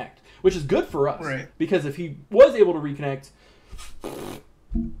reconnect, which is good for us because if he was able to reconnect,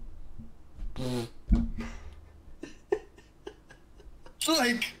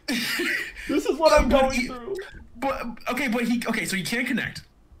 like, this is what I'm going through. So he can't connect.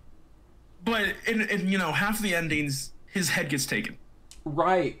 But in you know, half the endings, his head gets taken.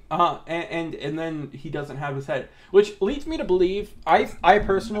 Right. And then he doesn't have his head, which leads me to believe I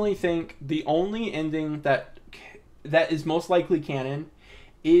personally think the only ending that is most likely canon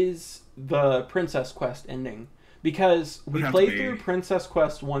is the Princess Quest ending, because we played through Princess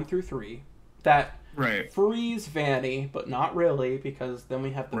Quest 1 through 3 that frees Vanny, but not really, because then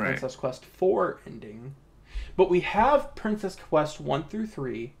we have the Princess Quest 4 ending. But we have Princess Quest 1 through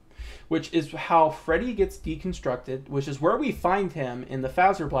 3, which is how Freddy gets deconstructed, which is where we find him in the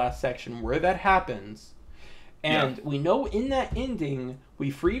Phaser Blast section where that happens. And we know in that ending, we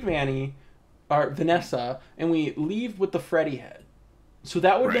free Vanessa, and we leave with the Freddy head. So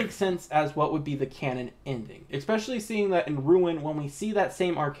that would make sense as what would be the canon ending. Especially seeing that in Ruin, when we see that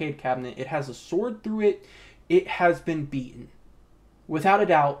same arcade cabinet, it has a sword through it. It has been beaten. Without a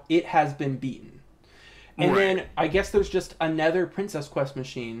doubt, it has been beaten. And then I guess there's just another Princess Quest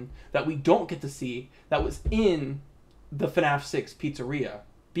machine that we don't get to see that was in the FNAF 6 pizzeria,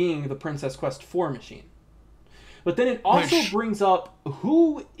 being the Princess Quest 4 machine. But then it also brings up,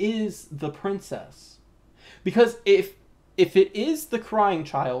 who is the princess? Because if it is the crying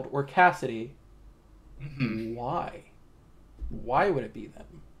child or Cassidy, why? Why would it be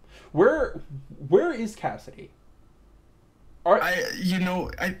them? Where is Cassidy? Are,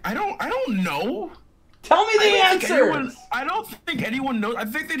 I don't know. tell me the answers! I don't think anyone knows. I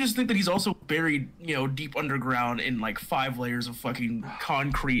think they just think that he's also buried, deep underground in like 5 layers of fucking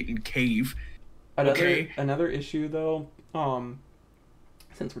concrete and cave. Another issue though,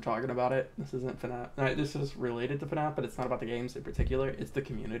 since we're talking about it, this isn't FNAF. This is related to FNAF, but it's not about the games in particular. It's the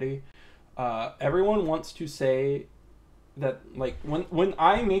community. Everyone wants to say that, like, when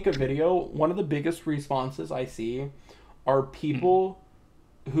I make a video, one of the biggest responses I see are people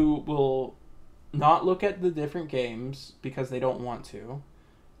who will not look at the different games because they don't want to,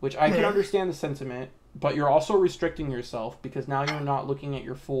 which I can understand the sentiment, but you're also restricting yourself because now you're not looking at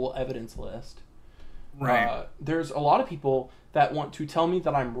your full evidence list. Right. There's a lot of people that want to tell me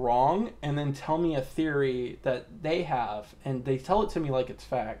that I'm wrong and then tell me a theory that they have, and they tell it to me like it's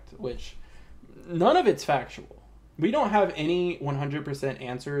fact, which none of it's factual. We don't have any 100%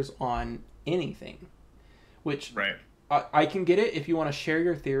 answers on anything, which I can get it if you want to share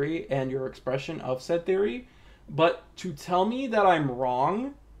your theory and your expression of said theory, but to tell me that I'm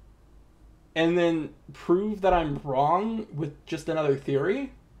wrong and then prove that I'm wrong with just another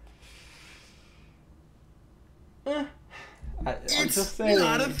theory, I'm just saying. It's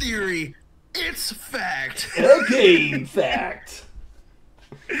not a theory. It's fact. Okay, fact.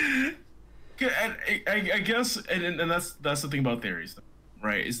 And I guess, and that's the thing about theories,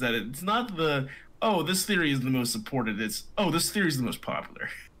 right? Is that it's not this theory is the most supported. It's this theory is the most popular.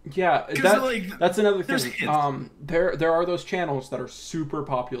 Yeah, that's another thing. There are those channels that are super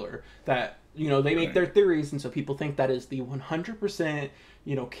popular that they make their theories, and so people think that is the 100%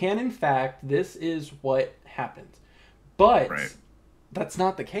 canon fact. This is what happened, but that's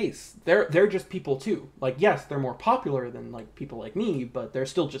not the case. They're just people too. Like, yes, they're more popular than like people like me, but they're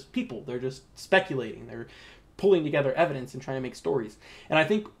still just people. They're just speculating. They're pulling together evidence and trying to make stories. And I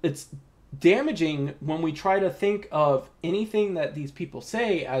think it's damaging when we try to think of anything that these people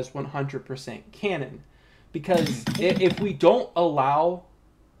say as 100% canon, because if we don't allow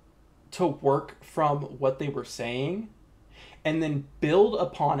to work from what they were saying and then build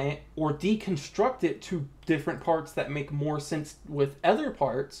upon it or deconstruct it to different parts that make more sense with other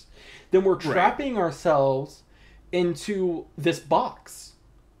parts, then we're trapping ourselves into this box.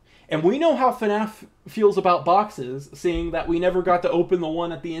 And we know how FNAF feels about boxes, seeing that we never got to open the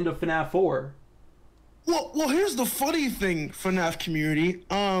one at the end of FNAF 4. Well, here's the funny thing, FNAF community.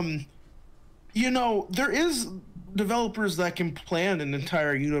 There is developers that can plan an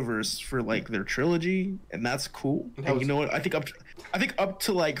entire universe for like their trilogy, and that's cool. And you know what? I think up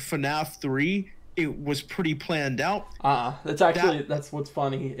to like FNAF 3, it was pretty planned out. That's what's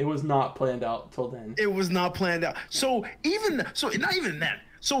funny. It was not planned out till then. It was not planned out. So not even then.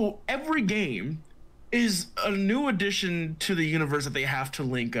 So every game is a new addition to the universe that they have to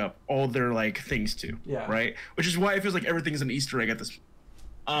link up all their like things to. Yeah. Right? Which is why it feels like everything's an Easter egg at this.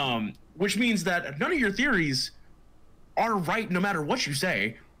 Which means that none of your theories are right no matter what you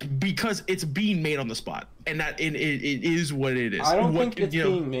say, because it's being made on the spot, and that it is what it is. I don't think it's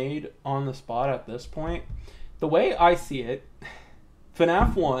being made on the spot at this point. The way I see it,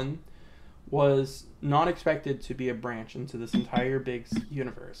 FNAF 1 was not expected to be a branch into this entire big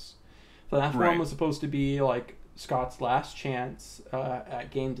universe. FNAF 1 was supposed to be like Scott's last chance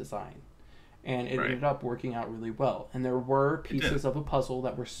at game design, and it ended up working out really well. And there were pieces of a puzzle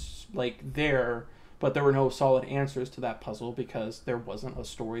that were like there, but there were no solid answers to that puzzle because there wasn't a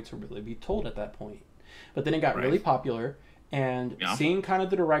story to really be told at that point. But then it got really popular, and seeing kind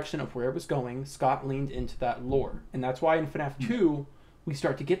of the direction of where it was going, Scott leaned into that lore. And that's why in FNAF 2, we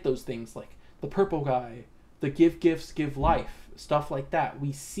start to get those things like the purple guy, the give gifts, give life, stuff like that.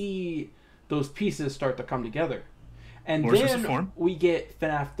 We see those pieces start to come together. And then we get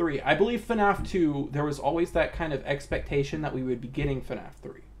FNAF 3. I believe FNAF 2, there was always that kind of expectation that we would be getting FNAF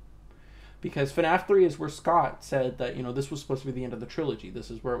 3. Because FNAF 3 is where Scott said that, this was supposed to be the end of the trilogy.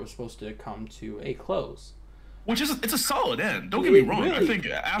 This is where it was supposed to come to a close. Which is it's a solid end. Don't get me wrong. Really, I think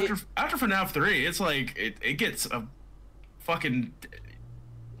after FNAF 3, it's like it gets a fucking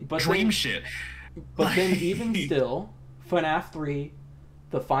dream shit. But then even still, FNAF 3,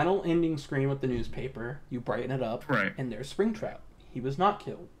 the final ending screen with the newspaper, you brighten it up, and there's Springtrap. He was not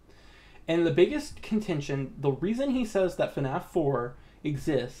killed. And the biggest contention, the reason he says that FNAF 4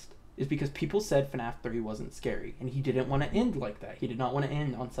 exists is because people said FNAF 3 wasn't scary, and he didn't want to end like that. He did not want to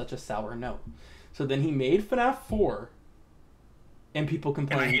end on such a sour note. So then he made FNAF 4, and people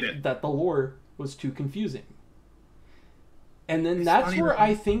complained that the lore was too confusing. And then that's where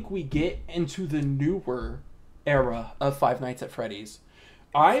I think we get into the newer era of Five Nights at Freddy's.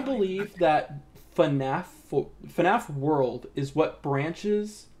 I believe that FNAF World is what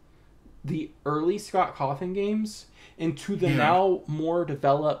branches the early Scott Cawthon games into the now more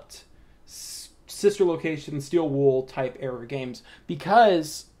developed Sister Location, Steel Wool type era games.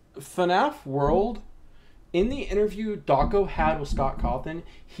 Because FNAF World, in the interview Dawko had with Scott Cawthon,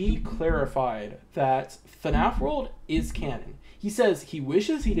 he clarified that FNAF World is canon. He says he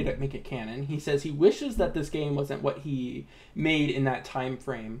wishes he didn't make it canon. He says he wishes that this game wasn't what he made in that time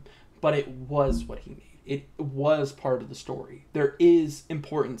frame, but it was what he made. It was part of the story. There is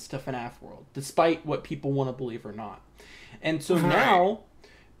importance to FNAF World, despite what people want to believe or not. And so now,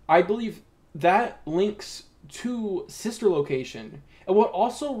 I believe that links to Sister Location. And what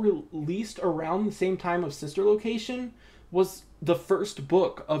also released around the same time of Sister Location was the first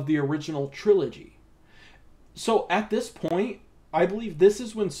book of the original trilogy. So at this point, I believe this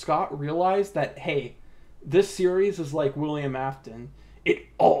is when Scott realized that, hey, this series is like William Afton. It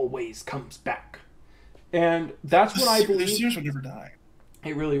always comes back. And that's what I believe. This series will never die.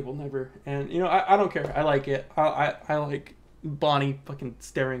 It really will never. And, you know, I don't care. I like it. I like Bonnie fucking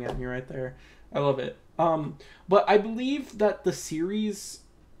staring at me right there. I love it. But I believe that the series,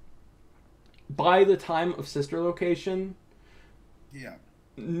 by the time of Sister Location,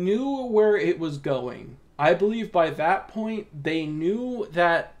 knew where it was going. I believe by that point, they knew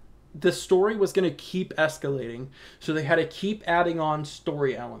that the story was going to keep escalating. So they had to keep adding on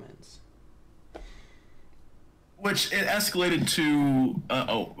story elements. Which it escalated to,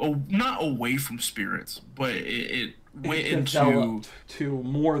 not away from spirits, but it went into... to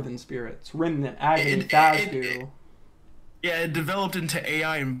more than spirits. Remnant, Agony, Thasdu. Yeah, it developed into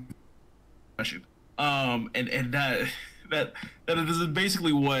AI and that is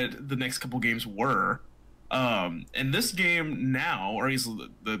basically what the next couple games were. And this game now, or at least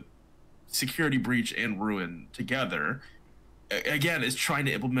the Security Breach and Ruin together, again, is trying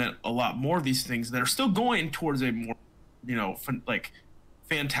to implement a lot more of these things that are still going towards a more, you know, like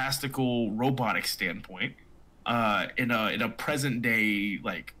fantastical robotic standpoint, in a present day,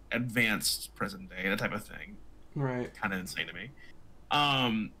 like advanced present day, that type of thing. Right. Kind of insane to me.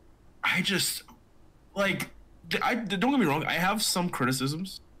 I just like, don't get me wrong, I have some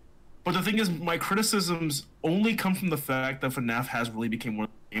criticisms, but the thing is, my criticisms only come from the fact that FNAF has really become one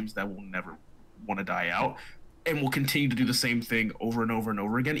of the games that will never want to die out, and will continue to do the same thing over and over and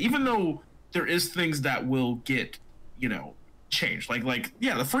over again, even though there is things that will get, you know, changed. Like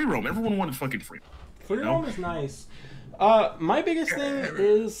yeah, the free roam. Everyone wanted fucking free roam. Free roam is nice. My biggest thing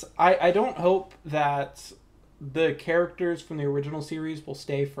is I don't hope that the characters from the original series will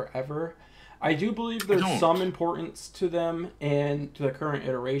stay forever. I do believe there's some importance to them and to the current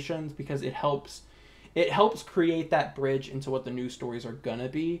iterations, because it helps create that bridge into what the new stories are gonna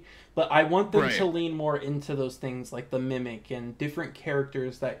be. But I want them to lean more into those things like the Mimic and different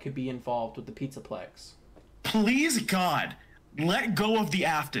characters that could be involved with the Pizzaplex. Please, God, let go of the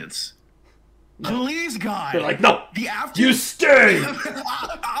Aftons. Please, God. They're like, no, the Aftons. You stay!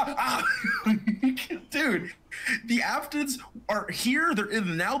 Dude, the Aftons are here. They're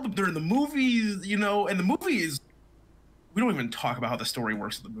in the movies, you know, and the movies... We don't even talk about how the story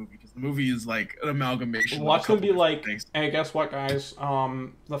works in the movie, because the movie is like an amalgamation. Watch them be like, hey, guess what, guys?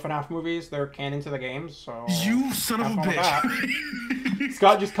 The FNAF movies, they're canon to the games, so... You son of a bitch.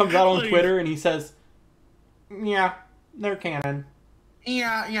 Scott just comes out on Twitter and he says, yeah, they're canon.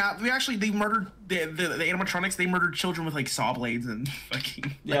 Yeah. They murdered the animatronics. They murdered children with like saw blades and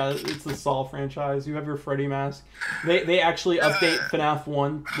fucking. Yeah, it's the Saw franchise. You have your Freddy mask. They actually update FNAF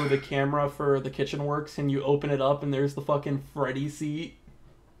 1 where the camera for the kitchen works, and you open it up and there's the fucking Freddy seat.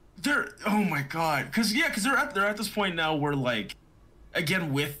 Oh my god, because they're at this point now where, like,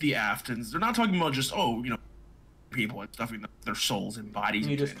 again with the Aftons, they're not talking about just people and stuffing their souls and bodies.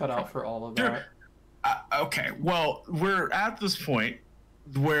 You just cut out for all of that. Okay, well, we're at this point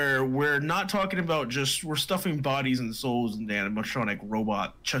where we're not talking about we're stuffing bodies and souls and animatronic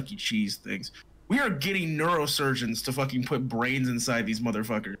robot Chuck E. Cheese things. We are getting neurosurgeons to fucking put brains inside these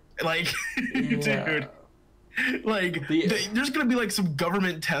motherfuckers. Like, dude, like, there's gonna be like some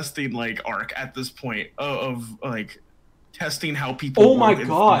government testing like arc at this point of like testing how people work and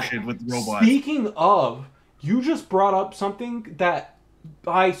function with robots. Speaking of, you just brought up something that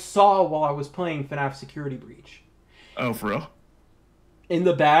I saw while I was playing FNAF Security Breach. Oh, for real? In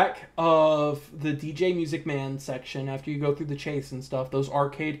the back of the DJ Music Man section, after you go through the chase and stuff, those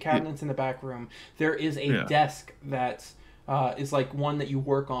arcade cabinets in the back room, there is a desk that is like one that you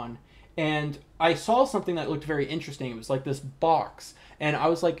work on. And I saw something that looked very interesting. It was like this box. And I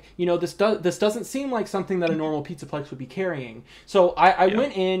was like, this doesn't seem like something that a normal Pizzaplex would be carrying. So I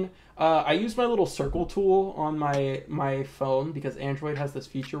went in. I used my little circle tool on my phone, because Android has this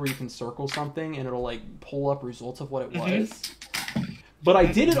feature where you can circle something and it'll like pull up results of what it was. But I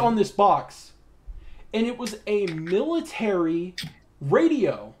did it on this box, and it was a military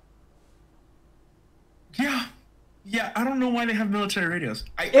radio. Yeah, I don't know why they have military radios.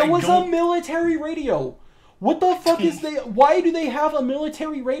 It was a military radio. What the fuck is they? Why do they have a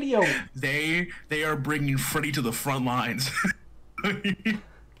military radio? They are bringing Freddy to the front lines.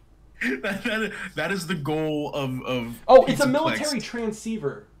 that is the goal of. Oh, it's a military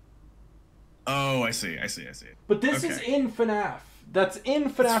transceiver. Oh, I see. But this is in FNAF. That's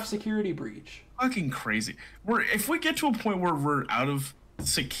in FNAF Security Breach. Fucking crazy. If we get to a point where we're out of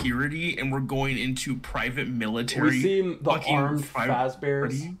security and we're going into private military, we see the armed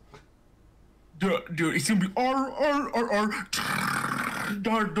Fazbears. Dude, it's gonna be R.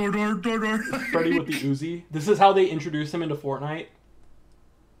 Freddy with the Uzi. This is how they introduce him into Fortnite.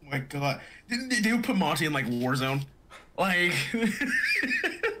 Oh my god, they would put Monty in like Warzone, like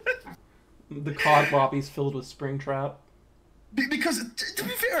the COD lobbies filled with Springtrap. Because to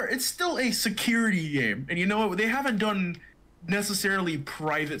be fair, it's still a security game, and you know what? They haven't done necessarily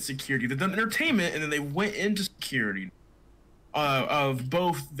private security. They've done entertainment, and then they went into security of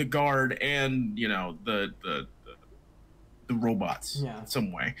both the guard and the robots in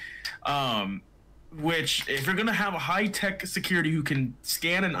some way. Which, if you're gonna have a high-tech security who can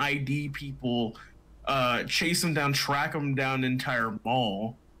scan and ID people, chase them down, track them down an entire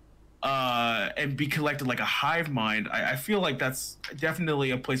mall, and be collected like a hive mind, I feel like that's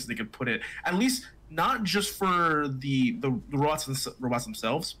definitely a place that they could put it. At least not just for the robots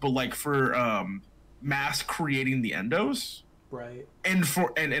themselves, but like for mass creating the endos, right? And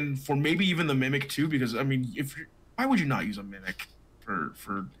for maybe even the mimic too, because I mean, why would you not use a mimic for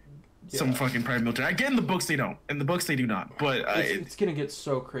some fucking private military? I get in the books they don't. In the books they do not. But it's gonna get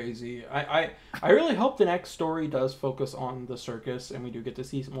so crazy. I really hope the next story does focus on the circus and we do get to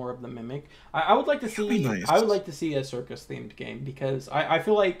see more of the mimic. I would like to see. Nice. I would like to see a circus themed game, because I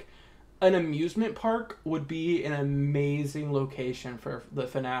feel like an amusement park would be an amazing location for the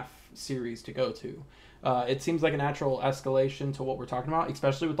FNAF series to go to. It seems like a natural escalation to what we're talking about,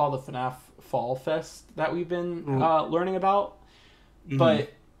 especially with all the FNAF Fall Fest that we've been learning about. Mm-hmm.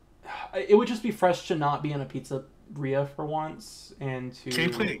 But it would just be fresh to not be in a pizzeria for once, and to.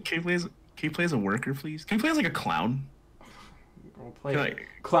 Can you play as a worker, please? Can you play as like a clown? We'll play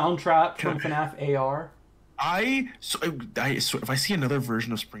Clown Trap from FNAF AR. So if I see another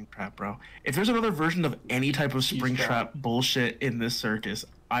version of Springtrap, bro, if there's another version of any type of Springtrap bullshit in this circus,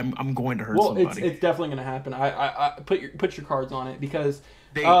 I'm going to hurt somebody. Well, it's definitely going to happen. I put your cards on it, because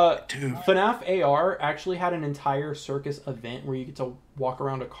FNAF AR actually had an entire circus event where you get to walk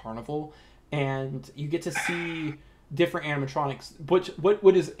around a carnival and you get to see different animatronics.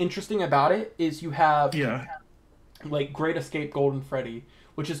 What is interesting about it is you have like Great Escape Golden Freddy,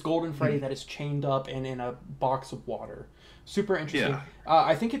 which is Golden Freddy that is chained up and in a box of water. Super interesting.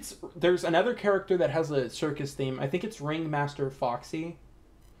 I think there's another character that has a circus theme. I think it's Ringmaster Foxy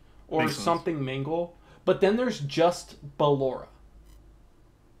or something Mingle. But then there's just Ballora.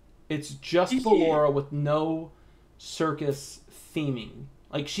 It's just Ballora with no circus theming.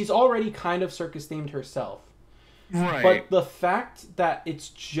 Like, she's already kind of circus themed herself. Right. But the fact that it's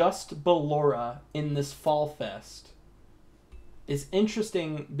just Ballora in this Fall Fest is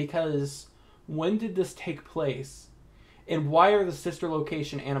interesting, because when did this take place? And why are the sister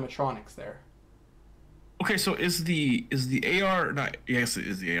location animatronics there? Okay, so is the AR not? Yes, it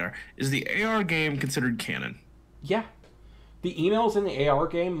is the AR. Is the AR game considered canon? Yeah, the emails in the AR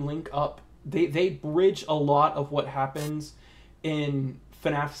game link up. They bridge a lot of what happens in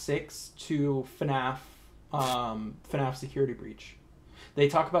FNAF 6 to FNAF Security Breach. They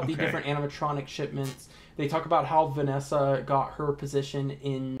talk about the different animatronic shipments. They talk about how Vanessa got her position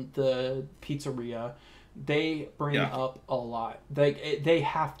in the pizzeria. They bring up a lot. They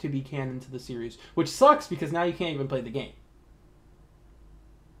have to be canon to the series, which sucks because now you can't even play the game.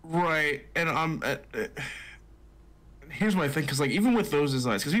 Right, and here's my thing, because like even with those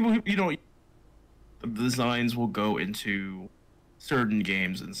designs, because people the designs will go into certain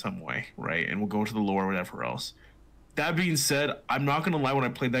games in some way, right, and will go into the lore or whatever else. That being said, I'm not gonna lie, when I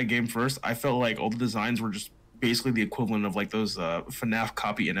played that game first, I felt like all the designs were just basically the equivalent of like those FNAF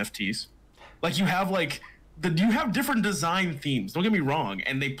copy NFTs. Like you have different design themes. Don't get me wrong,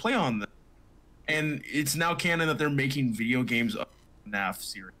 and they play on them. And it's now canon that they're making video games of FNAF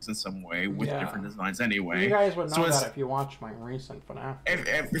series in some way with different designs anyway. You guys would know that if you watched my recent FNAF.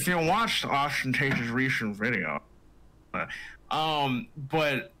 If you watched AustinTatious' recent video, but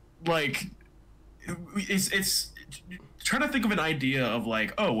like it's trying to think of an idea of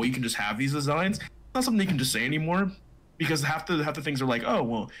like, oh well, you can just have these designs. It's not something you can just say anymore, because half the things are like, oh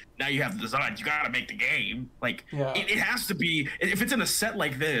well, now you have the designs, you gotta make the game. Like it has to be, if it's in a set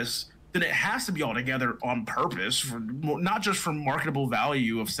like this, then it has to be all together on purpose for not just for marketable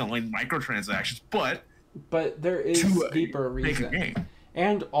value of selling microtransactions, but there is deeper reason.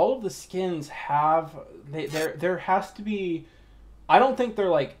 And all of the skins have there has to be. I don't think they're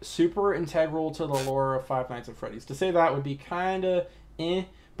like super integral to the lore of Five Nights at Freddy's. To say that would be kind of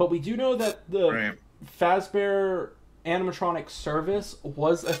but we do know that the Fazbear animatronic service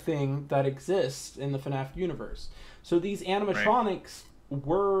was a thing that exists in the FNAF universe. So these animatronics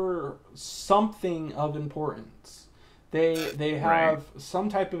were something of importance. They have some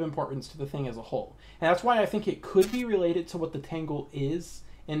type of importance to the thing as a whole. And that's why I think it could be related to what the Tangle is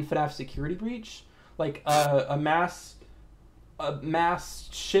in FNAF Security Breach. Like a mass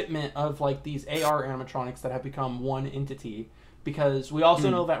shipment of like these AR animatronics that have become one entity. Because we also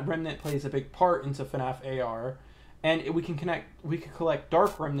know that Remnant plays a big part into FNAF AR. And we can collect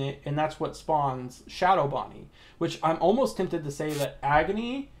Dark Remnant, and that's what spawns Shadow Bonnie. Which I'm almost tempted to say that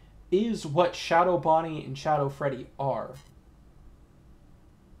Agony is what Shadow Bonnie and Shadow Freddy are.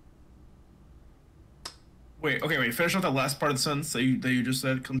 Wait, finish off that last part of the sentence that you just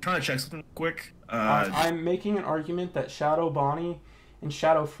said. I'm trying to check something quick. I'm making an argument that Shadow Bonnie and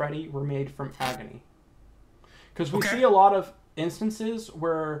Shadow Freddy were made from Agony. Because we see a lot of instances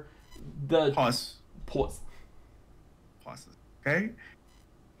where the... Pause. Pauses. Okay?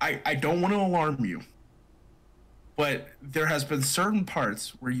 I don't want to alarm you, but there has been certain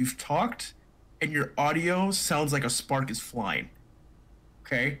parts where you've talked and your audio sounds like a spark is flying.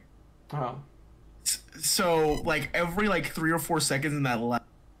 Okay? Oh. So, like, every, 3 or 4 seconds in that last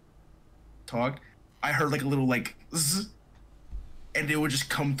talk, I heard, a little, zzz, and it would just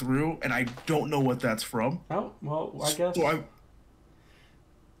come through, and I don't know what that's from. Oh, well, I guess... So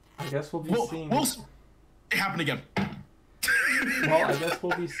I guess we'll be seeing... it happened again. Well, I guess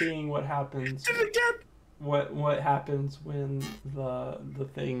we'll be seeing what happens... Did it again? What happens when the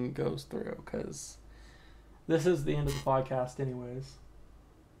thing goes through, because this is the end of the podcast anyways.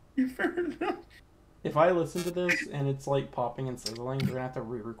 Fair enough. If I listen to this and it's popping and sizzling, we're gonna have to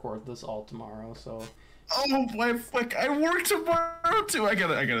re-record this all tomorrow. So. Oh boy, fuck! I work tomorrow too. I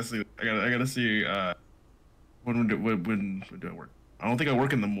gotta see. When do I work? I don't think I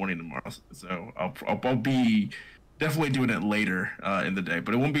work in the morning tomorrow, so I'll be definitely doing it later in the day.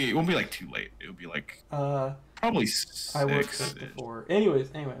 But it won't be too late. It'll be probably 6. I work 6 to 4. Anyways,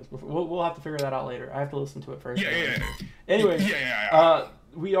 we'll have to figure that out later. I have to listen to it first. Yeah. Anyways,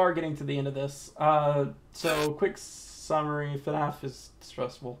 we are getting to the end of this. So, quick summary. FNAF is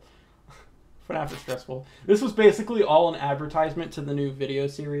stressful. This was basically all an advertisement to the new video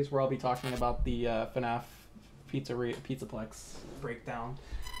series where I'll be talking about the FNAF Pizzaplex breakdown.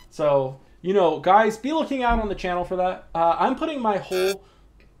 So, guys, be looking out on the channel for that. I'm putting my whole,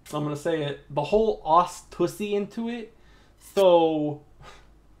 I'm going to say it, the whole Austussy into it. So...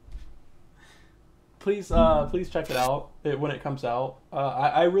 Please check it out when it comes out.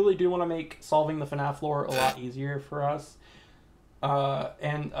 I really do want to make solving the FNAF lore a lot easier for us.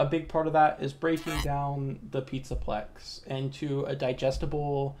 And a big part of that is breaking down the Pizzaplex into a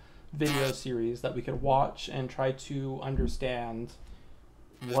digestible video series that we could watch and try to understand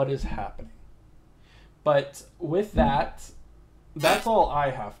what is happening. But with that, that's all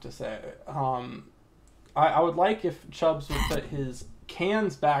I have to say. I would like if Chubbs would put his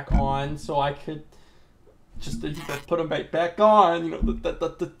cans back on so I could... Just put them back on,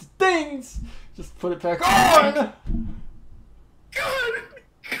 the things. Just put it back on. God,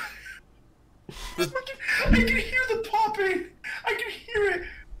 I can hear the popping. I can hear it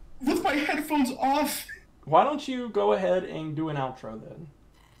with my headphones off. Why don't you go ahead and do an outro then?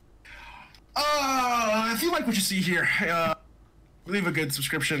 If you like what you see here, leave a good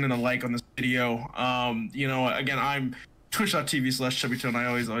subscription and a like on this video. Again, I'm twitch.tv/chubbytone. I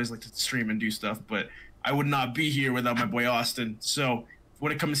always like to stream and do stuff, but I would not be here without my boy Austin. So if you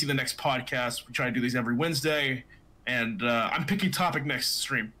want to come and see the next podcast, we try to do these every Wednesday. And I'm picking topic next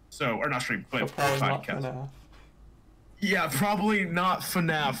stream. Or not stream, but podcast. Not yeah, probably not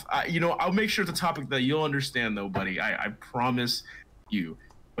FNAF. I'll make sure it's a topic that you'll understand, though, buddy. I promise you.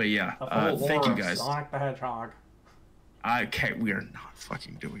 But yeah, thank you guys. Sonic the Hedgehog. Okay, we are not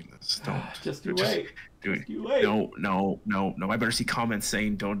fucking doing this. Don't. Just wait. Do it. No. I better see comments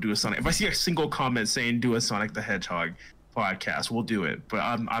saying don't do a Sonic. If I see a single comment saying do a Sonic the Hedgehog podcast, we'll do it. But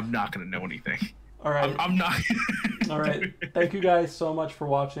I'm not gonna know anything. All right. I'm not. All right. Thank you guys so much for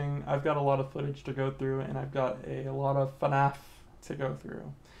watching. I've got a lot of footage to go through, and I've got a lot of FNAF to go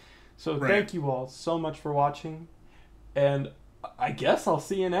through. So thank you all so much for watching, and I guess I'll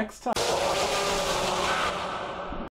see you next time.